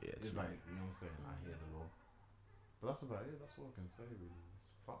 Yeah, okay, yeah. It's like, you know what I'm saying? I hear the law. But that's about it. That's all I can say, really. It's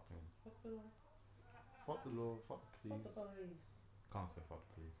fuck them. Fuck the law. Fuck the law. Fuck the Fuck the police. police. Can't say fuck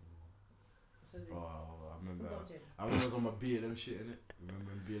the police anymore. Says he. Oh, I remember. Who got Jim? I remember I was on my BLM shit, innit? Remember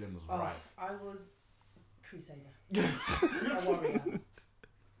when BLM was Oh, rife? I was crusader. A warrior.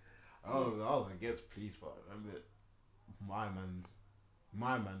 I was against police, but I remember my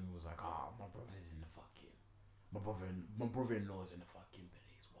man was like, my brother's in the fucking, my brother-in-law's in the fucking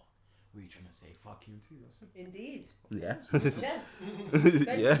police. What are you trying to say? Fuck him too. I said, Indeed. Yeah. Yes.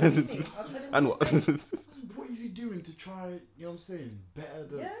 Yeah. And what? what is he doing to try? You know what I'm saying? Better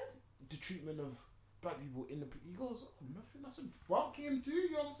the treatment of black people in the. He goes, oh, nothing. I said, fuck him too.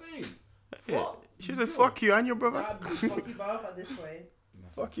 You know what I'm saying? Yeah. Fuck She said, you. "Fuck you and your brother." Fuck you both at this point. And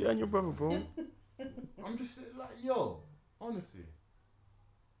I said, Fuck you and your brother, bro. I'm just saying, like, yo, honestly.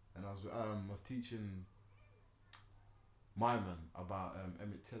 And I was teaching my man about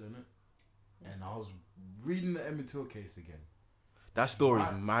Emmett Till, innit? And I was reading the Emmett Till case again. That story's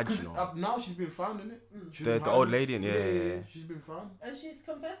Right. mad, 'Cause, you know. now she's been found, innit? Mm. She's The been old found. lady, yeah. She's been found. And she's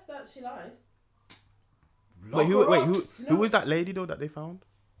confessed that she lied. Lock her up. Who was that lady though that they found?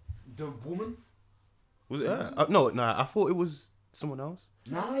 The woman? Was it her? No, I thought it was someone else.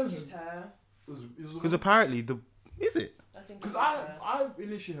 Nah, I it think was it's her. Because apparently is it I think Because it's her. I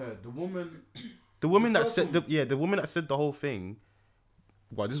initially heard the woman. the woman The that first said one. the woman that said the whole thing?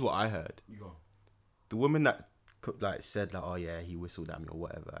 Well, this is what I heard. You go. The woman that like said like, oh yeah, he whistled at me or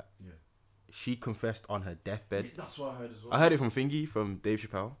whatever. Yeah. She confessed on her deathbed. Yeah, that's what I heard as well. I heard it from Thingy, from Dave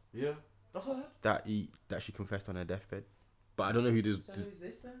Chappelle, Yeah, that's what I heard. that she confessed on her deathbed. But I don't know who this. So who's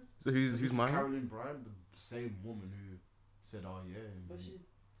this then? So This who's is mine? Caroline Bryan, the same woman who said, "Oh yeah." But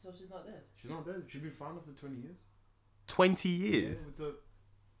she's not dead. She's not dead. She's been found after 20 years. 20 years. Yeah, with the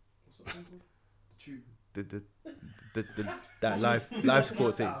what's that thing called? The tube. The that life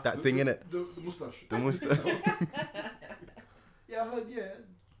support thing, that thing in it. The mustache. The mustache. Yeah, I heard. Yeah,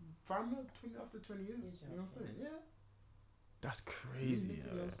 found her after 20 years. You know what I'm saying? Yeah. That's See, crazy. you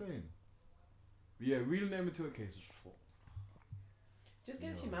know what I'm saying? But yeah, reading the Emmett Till case was fuck. Just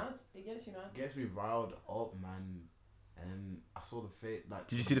gets No. you mad. It gets you mad. Gets me riled up, man. And I saw the face. Like,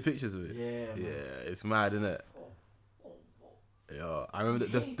 Did you see the pictures of it? Yeah. Man. Yeah, it's mad, isn't it? Oh, oh. Yeah, I remember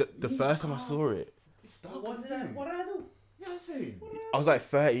the first time I saw it. It's So dark. what did I do? You know what I'm saying? I was like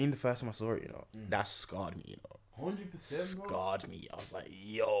 13 the first time I saw it. You know, Mm. that scarred me. You know, 100%, bro. scarred me. I was like,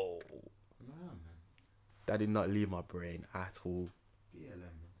 yo, Nah, man. that did not leave my brain at all. BLM,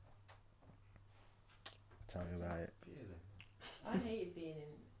 man. Tell me about it. BLM. I hated being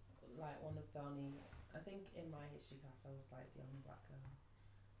in like one of the only. I think in my history class I was like the only black girl,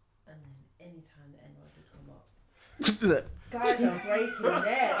 and then anytime the N word would come up, guys are breaking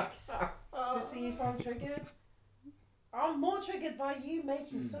necks to see if I'm triggered. I'm more triggered by you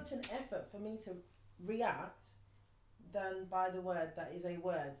making such an effort for me to react than by the word that is a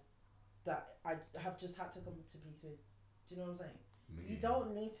word that I have just had to come to peace with. Do you know what I'm saying? You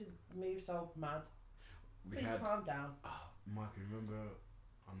don't need to move so mad. We Please had calm down. Mike, remember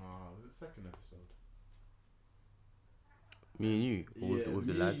on our was it second episode? Me and you, or with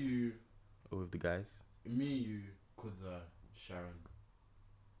the me, lads, you, or with the guys Kudza, Sharon.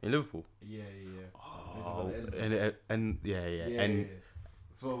 in Liverpool. Yeah. Oh, It's about the and yeah, and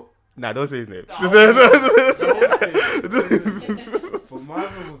so nah, don't say his name. for my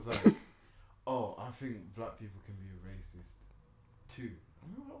man was like, oh, I think black people can be racist too.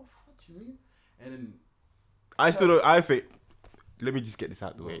 I'm like, what the fuck do you mean? And then I still don't. I think. Let me just get this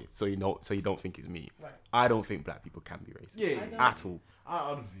out of the way, so you don't think it's me. Right. I don't think black people can be racist yeah, at all. I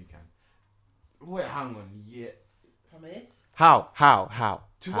don't think you can. Wait, hang on, yeah. Promise. How? To How?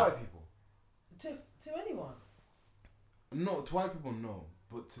 white people. To anyone. No, to white people, no.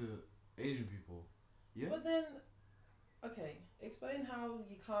 But to Asian people, yeah. But then, okay, explain how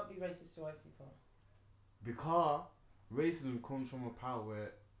you can't be racist to white people. Because racism comes from a part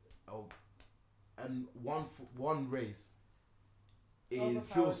where and one race Overpowered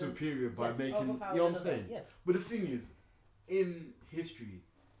feels superior by yes, making. overpowered You know what I'm another, saying? Yes. But the thing is, in history,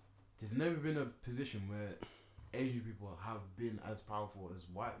 there's never been a position where Asian people have been as powerful as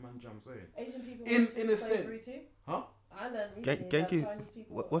white man. Do you know what I'm saying? Asian people In- went through in a slavery too. Huh? I learned recently that Genki- Chinese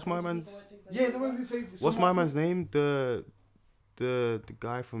people. what's my Asian man's- people went through slavery Yeah, as the well. one who saved. What's my man's name? The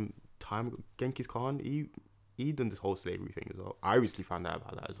guy from time, Genghis Khan. He done this whole slavery thing as well. I recently found out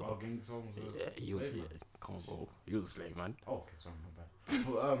about that as Oh, well. Genghis Khan was a Yeah, he was. slave Yeah, man. come on, bro. He was a slave man. Oh, okay, sorry, my bad.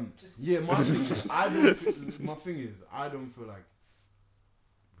 But yeah, my thing is, my thing is, I don't feel like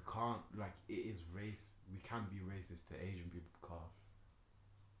we can't like it is race. We can't be racist to Asian people because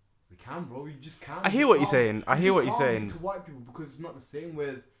we can, bro. You just can't. I hear You what you're can't- saying. I you hear just what you're can't be saying. to white people because it's not the same.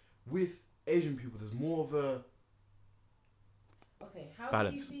 Whereas with Asian people, there's more of a Okay, how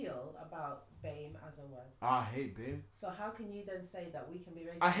Balance. do you feel about BAME as a word? I hate BAME. So how can you then say that we can be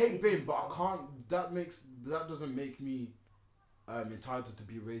racist? I to hate Asian BAME, but I people? can't. That doesn't make me entitled to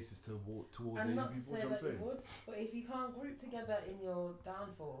be racist towards And Asian not to people. say You know what that I'm you saying? would, but if you can't group together in your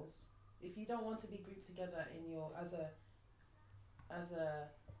downfalls, if you don't want to be grouped together in your as a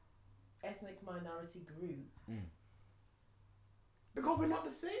ethnic minority group, Because we're not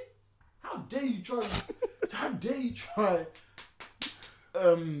the same. How dare you try? How dare you try?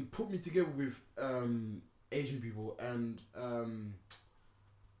 Put me together with Asian people and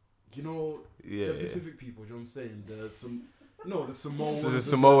you know Yeah, the yeah. Pacific people. You know what I'm saying? The Samoans. So the and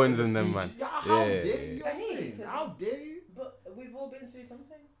Samoans and them, Fiji. man. Yeah, how Yeah, dare yeah, you? You know yeah. what I'm saying? Because- How dare you? but we've all been through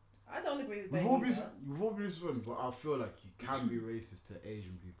something. I don't agree with We've BAME all been, either. we've all been swim, but I feel like you can be racist to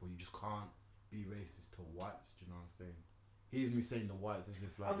Asian people. You just can't be racist to whites. Do you know what I'm saying? Here's me saying the whites as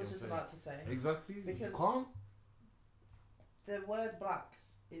if like I you was know just what I'm about to say saying? Exactly. Because- you can't. the word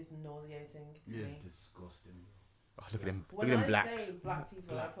blacks is nauseating to Yeah, me. it's disgusting. Oh, look at them. When Look at I them blacks. say black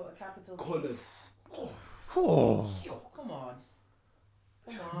people, Black. I put a capital B. Coloured. Oh, Come on.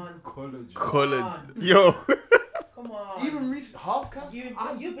 Come on. Coloured. coloured. on. Yo. Come on. Even recent half caste.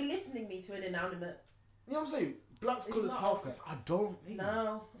 You're belittling me to an inanimate. You know what I'm saying? Blacks, It's colours, not half okay. caste. I don't.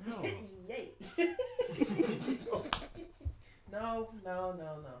 No. No. Yay. No.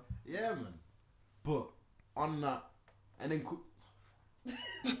 Yeah, man. But on that, and then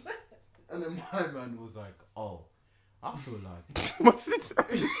and then my man was like, "Oh, I feel like." What's it?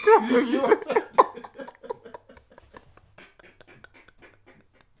 You know what I'm saying?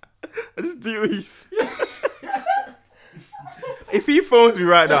 I just do what he said. If he phones me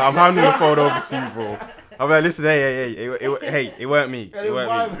right now, I'm handing the phone over to you, bro. I'm like, listen, hey, it weren't me. And It then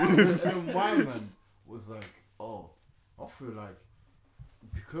weren't me. my man was like, "Oh, I feel like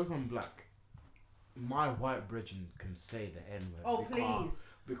because I'm black, my white brethren can say the N word. Oh, please.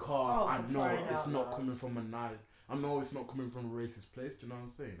 Because Oh, I for know crying it's out not loud. coming from a nice. I know it's not coming from a racist place. Do you know what I'm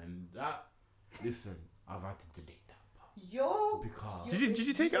saying? And that, listen, I've had to delete that part You're. because Did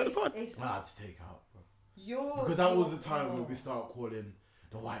you take out the pod? I had to take out, bro. You're. Because that was the time when we started calling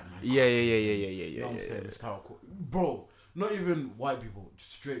the white man. Yeah. You know what I'm saying? We started calling, bro. Not even white people,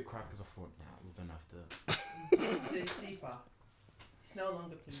 just straight crackers. I thought, nah, we're gonna have to It's too far. It's no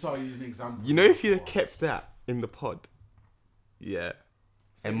longer pleasing. start using examples. You know, if you'd have kept that in the pod, yeah,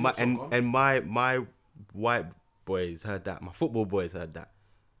 and my white boys heard that, my football boys heard that,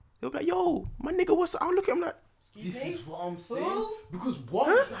 they'll be like, "Yo, my nigga, what's?" I'll look at him like, Excuse This me? is what I'm saying. Who? Because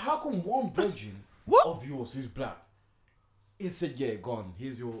one, how come one brethren What? of yours who's black, it said, yeah, go on,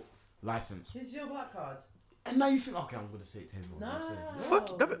 here's your license. Here's your black card. And now you think, okay, I'm going to say it to everyone. No. You know what I'm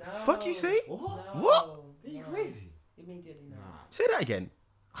saying? Fuck- fuck you say? What? No, What? Are you no. crazy? Immediately no. Nah. "Say that again."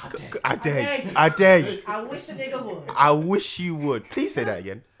 I dare. I dare. dare you. you. I dare you. I wish a nigga would. I wish you would. Please say that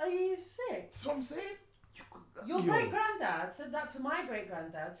again. Are you sick? That's what I'm saying. You could, Your yo, great granddad said that to my great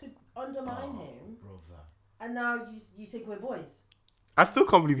granddad to undermine him, brother. and now you think we're boys. I still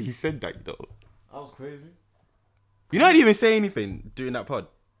can't believe he said that, though. That was crazy. You know, I didn't even say anything during that pod.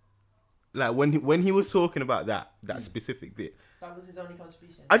 Like when he was talking about that specific bit, That was his only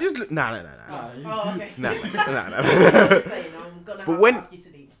contribution. I just nah. Oh, okay. Nah. I'm just saying, I'm gonna But have when- to ask you to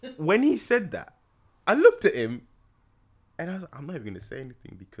leave. When he said that, I looked at him, and I was like, I'm not even gonna say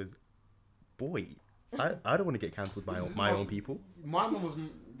anything because, boy, I don't want to get cancelled by This is my my- own people. My mum was,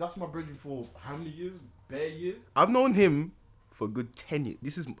 that's my brethren for how many years? Bare years? I've known him for a good 10 years.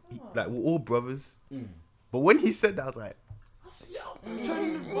 This is like we're all brothers. Mm. But when he said that, I was like, That's, yeah, I'm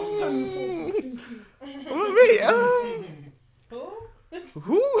telling you something. oh, me, Who?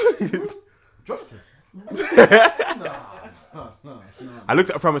 who? Jonathan. No. I looked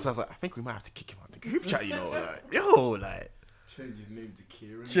at Promise. I was like, I think we might have to kick him out the group chat. You know, like, yo, like Change his name to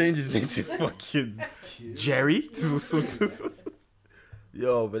Kieran. change his name to fucking Kieran. Jerry.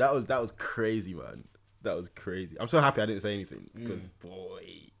 Yo, but that was crazy, man. That was crazy. I'm so happy I didn't say anything because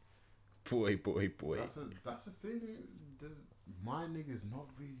boy. That's the thing. My nigga's not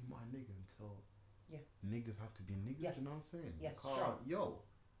really my nigga until niggas have to be niggas. Yes. You know what I'm saying? Yes, You can't- strong.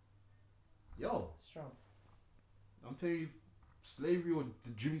 Yo. Strong. I'm telling you, slavery or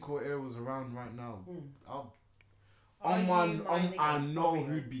the Jim Crow era was around right now. Are you my nigga I know for real?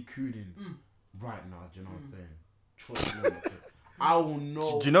 who'd be cooning right now. Do you know what I'm saying? Trust me. I will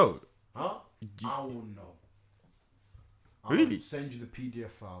know. Do you know? Huh? I will know. Really? I'll send you the PDF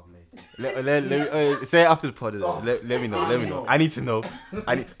file later. Let me say it after the pod. Oh, Let me know. I Let me know. know. I need to know.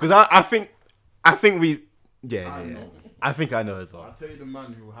 Because I think we. Yeah. I know. I think I know as well. I'll tell you the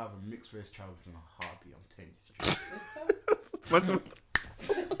man who will have a mixed race child within a heartbeat. I'm telling you straight. What's Who's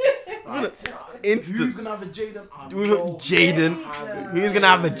instant? gonna have a Jaden? I Who's know Jaden? Who's gonna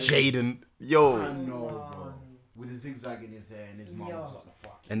have a Jaden? I Yo, know, Come bro. on. With a zigzag in his hair and his mom Yo. was like the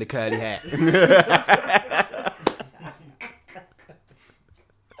fuck. and the curly hair.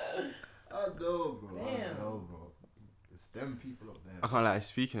 I know, bro. I Damn. know, bro. It's them people up there. I can't lie.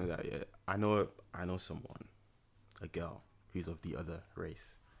 Speaking of that, yeah, I know someone, a girl who's of the other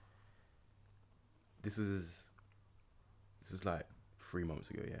race. This was like 3 months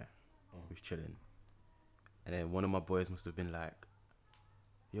ago. Yeah, we was chilling, and then one of my boys must have been like,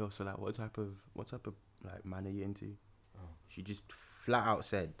 "Yo, so like, what type of like man are you into?" She just flat out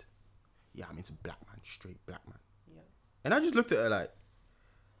said, "Yeah, I'm into black man, straight black man." Yeah. And I just looked at her like,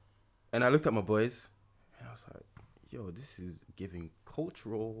 and I looked at my boys, and I was like, "Yo, this is giving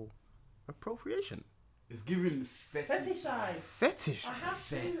cultural appropriation, It's giving Fetishize. fetish." I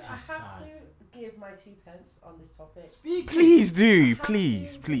have to give my 2 pence on this topic. Speak. Please do, have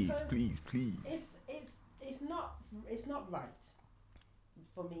please, to, please, because please, please. It's not right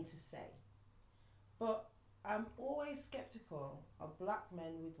for me to say, but I'm always skeptical of black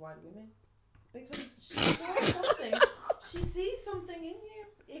men with white women because she saw something. She sees something in you.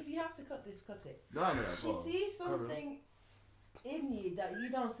 If you have to cut this, cut it. No. She go on. sees something in you that you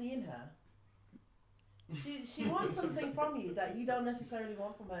don't see in her. She wants something from you that you don't necessarily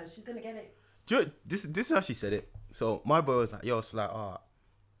want from her. She's gonna get it. Do you know, this is how she said it. So my boy was like, "Yo, so like,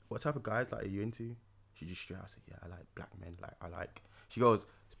 what type of guys like are you into?" She just straight out said, "Yeah, I like black men. Like, I like." She goes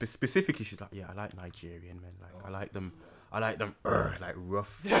specifically, she's like, "Yeah, I like Nigerian men. Like, I like them, like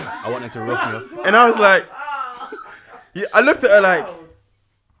rough. I want them to rough me up." And I was like, yeah, I looked at her like,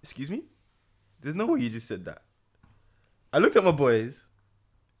 "Excuse me? There's no way you just said that." I looked at my boys.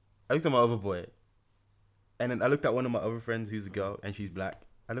 I looked at my other boy. And then I looked at one of my other friends who's a girl and she's black.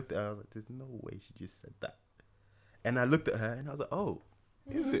 I looked at her, I was like, there's no way she just said that. And I looked at her and I was like, oh,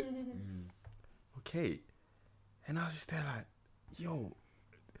 is it? Okay. And I was just there like, yo,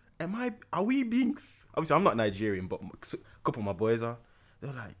 are we being, obviously I'm not Nigerian, but a couple of my boys are.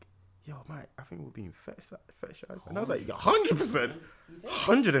 They're like, yo, mate, I think we're being fetishized. And I was like, 100%,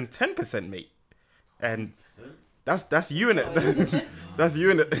 110%, mate. And that's you in it. That's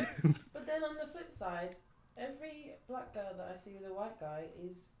you in it. But then on the flip side, every black girl that I see with a white guy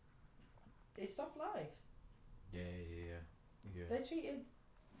is soft life. Yeah. They're treated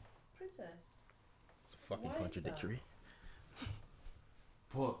princess. It's fucking Why is contradictory.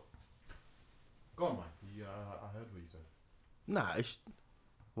 But go on, man. Yeah, I heard what you said. Nah,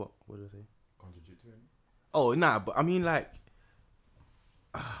 what did I say? Contradictory. Oh, nah, but I mean, like,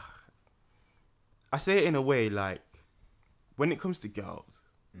 I say it in a way, like, when it comes to girls,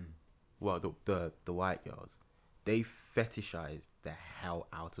 well, the white girls, they fetishize the hell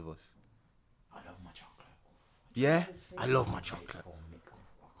out of us. I love my chocolate. Yeah? I love my chocolate.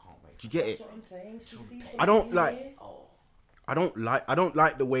 Do you get That's it? what I'm saying. She sees I don't something like- in you. I don't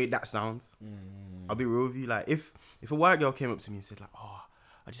like the way that sounds. I'll be real with you. Like, if a white girl came up to me and said, like, oh,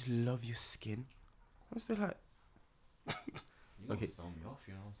 I just love your skin, I'm still like, You Okay. sell me off,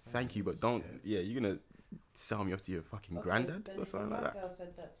 you know what I'm saying? thank you, but don't, yeah, you're gonna sell me off to your fucking Okay, granddad then or if something a like white that. girl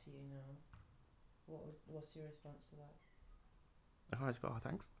said that to you now, what's your response to that? I just go, oh,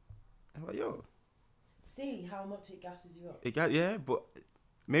 thanks. I'm like, yo, See how much it gasses you up. it got, yeah, but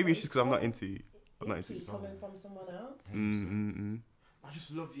maybe it's just because I'm not into. I'm not into. It's coming from someone else. I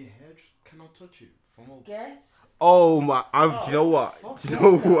just love your hair. Just cannot touch it. From all. Get Oh my! Do you know what? fuck Do you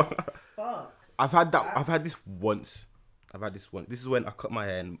know what? fuck. I've had that. I've had this once. This is when I cut my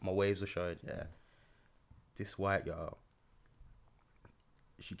hair and my waves were showing. Yeah. This white girl.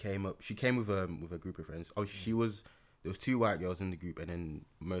 She came up. She came with a group of friends. Oh, she was. There was 2 white girls in the group, and then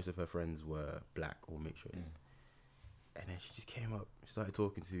most of her friends were black or mixed race. And then she just came up, started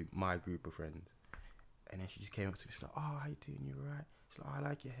talking to my group of friends, and then she just came up to me. She's like, "Oh, how you doing? You alright?" She's like, oh, "I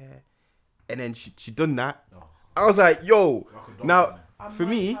like your hair." And then she done that. Oh. I was like, yo, Like a dog, now man. I for might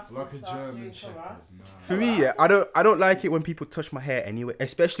me, have to Like a start German doing shepherd. karate. Nah. for me, yeah, I don't like it when people touch my hair anyway,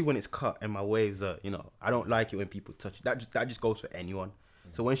 especially when it's cut and my waves are, I don't like it when people touch it. That just goes for anyone.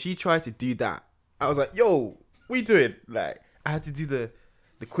 So when she tried to do that, I was like, yo, what you doing? Like, I had to do the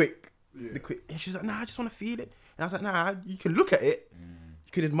quick, and she's like, nah, I just want to feel it. And I was like, nah, you can look at it,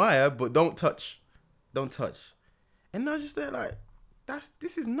 you can admire, but don't touch. And I was just there like,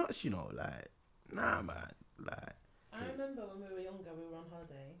 this is nuts, like, nah, man, like. I remember when we were younger, we were on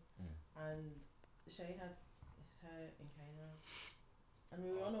holiday, and Shay had his hair in K-Raz. And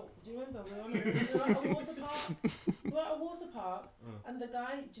we were on do you remember? We were at a water park. We were at a water park, and the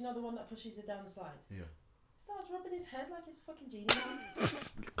guy, do you know the one that pushes it down the slide? Yeah. Starts rubbing his head like he's a fucking genius.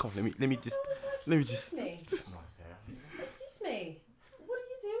 Come on, let me just. Excuse me. Nice hair. Excuse me. What are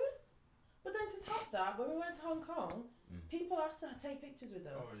you doing? But then to top that, when we went to Hong Kong, people asked to take pictures with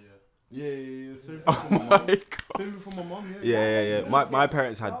us. Oh yeah. Yeah. Same Oh for my my mum. god. Same for my mum. Yeah. We My feel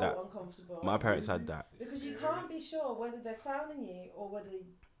parents had so that. uncomfortable. My parents had that. Because you can't be sure whether they're clowning you or whether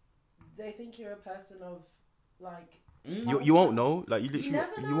they think you're a person of like. You won't know. Like you literally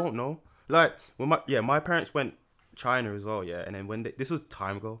never you know. won't know. Like when my parents went China as well, yeah. And then when this was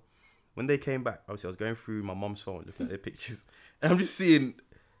time ago, when they came back, obviously I was going through my mom's phone looking at their pictures, and I'm just seeing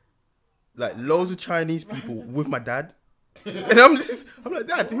like loads of Chinese people with my dad, and I'm like,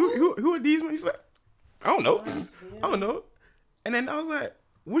 Dad, who are these men? He's like, I don't know. And then I was like,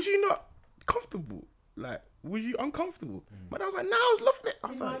 was you not comfortable? Like, was you uncomfortable? But I was like, nah, I was loving it. I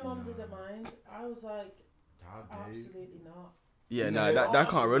was See, my like, mum didn't mind. I was like, absolutely not. yeah, nah, that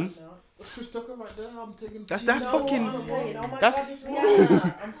can't run. Absolutely not. That's Chris Tucker right there. I'm taking. That's No, fucking. I'm saying, oh my that's- God, it's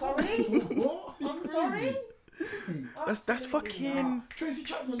Rihanna. I'm sorry. What? I'm sorry. That's Absolutely fucking. not. Tracy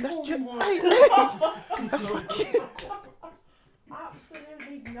Chapman. That's no, just. man. That's fucking.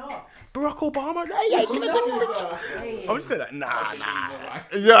 Absolutely not. Barack Obama. Yeah. Saying. I'm just like, nah. Alright.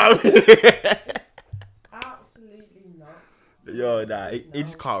 Yeah. Absolutely not. Yo, nah, it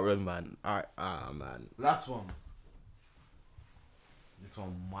just can't run, man. Man. Last one. This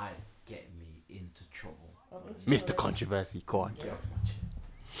one might get me into trouble. Mr. Controversy, go on. Get off my chest.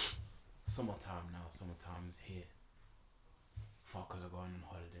 Summertime now. Summertime's here. Fuckers are going on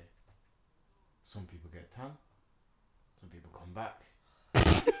holiday. Some people get tan. Some people come back.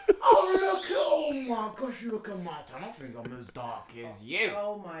 Oh my gosh, look at my tan. I think I'm as dark as you.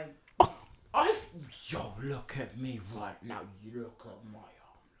 Oh my. Yo, look at me right now. You look at my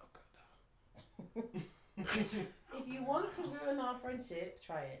arm. Look at that. If you want to ruin our friendship,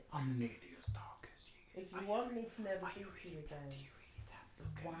 try it. I'm nearly as dark as you. If you want me to never speak to you again. Do you really tan?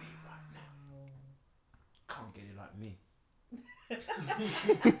 Look at Wow. me right now. Can't get it like me.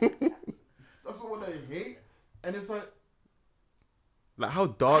 That's what I hate. And it's like, Like, how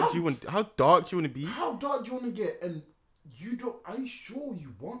dark do you want to be? how dark do you want to get? And you don't. Are you sure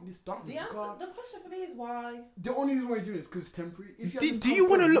you want this dark? The answer, the question for me is why. The only reason why you're doing it is because it's temporary. If Do you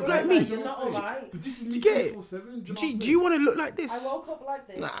wanna look like me? You're not alright. But this is Do you me get it? 24/7. Do you want to look like this? I woke up like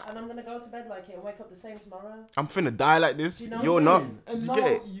this, Nah. and I'm gonna go to bed like it and wake up the same tomorrow. I'm finna die like this. Do you know You're what I'm not. saying? And You now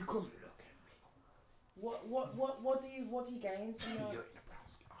get it? you come look at me. What do you gain from You're in your? the brown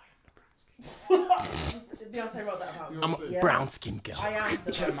skin. I am the brown skin. Beyonce wrote that about me. I'm Yeah. a brown skin girl. I am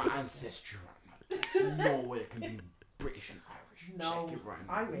the Check best. my ancestry right now. There's no way it can be British and Irish. No, Check it right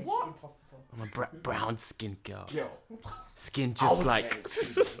now. Irish, What? impossible. I'm a brown skin girl. Yo, Skin I just was like.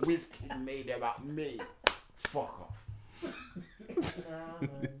 saying, whiskey made about me. Fuck off. Nah,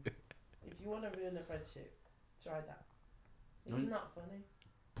 man. If you want to ruin a friendship, try that. It's Mm. not funny.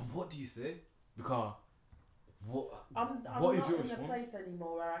 But what do you say? Because what? I'm what not is your in a response? place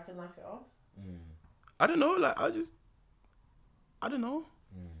anymore where I can laugh it off. I don't know. Like, I don't know.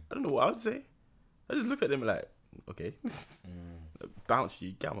 I don't know what I would say. I just look at them like, okay, bounce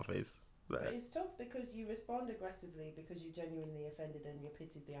you, get out my face. But Like, it's tough because you respond aggressively because you're genuinely offended and you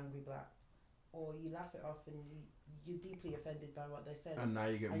pitied the angry black, or you laugh it off and you're deeply offended by what they said, And now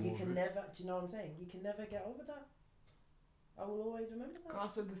you get and more you can of it. never. Do you know what I'm saying? You can never get over that. I will always remember that. I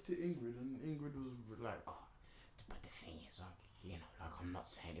said this to Ingrid, and Ingrid was like, "Oh, but the thing is, like, you know, like I'm not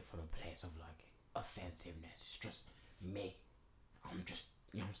saying it from a place of like offensiveness. It's just me. I'm just,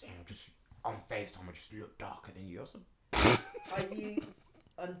 you know what I'm saying? I'm just on FaceTime. I just look darker than you. Also, Are you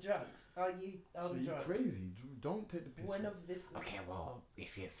on drugs? Are you so on you're drugs? crazy. Don't take the piss. When of this? Okay, well,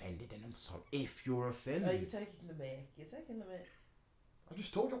 if you're offended, then I'm sorry. If you're Are you offended, taking the mic? You're taking the mic. I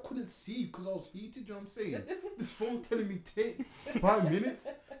just told you I couldn't see because I was heated. You know what I'm saying? This phone's telling me take 5 minutes.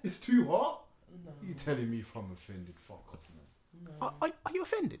 It's too hot. No. You telling me if I'm offended? Fuck off, man. No. are you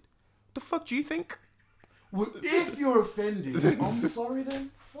offended? The fuck do you think? Well, if you're offended, I'm sorry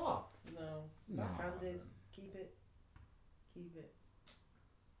then. Fuck. No. Nah, Backhanded. man. Keep it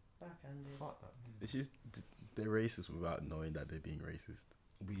backhanded. Fuck that. It's just they're racist without knowing that they're being racist.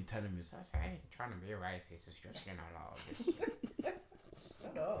 Be you telling me, so I ain't trying to be racist, it's just, you know, like,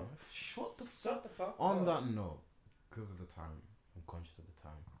 Shut up. Shut the fuck. Shut the fuck On up. that note, because of the time, I'm conscious of the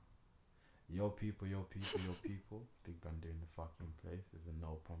time. Yo people, Big Ben doing the fucking place. There's a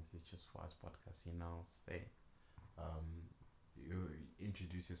no promises just for us podcast. You know, say, you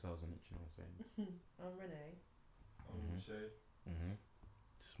introduce yourselves on it. You know what I'm saying? I'm Renee. Shay.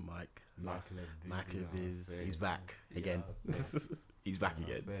 Just Mike. Mike Leviz. He's back again. He's back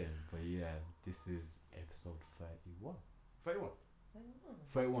again. But yeah, this is episode 31. 31.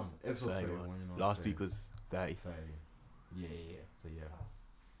 Episode 31. You know what Last I'm saying? week was 30. 30. Yeah. So yeah. Oh.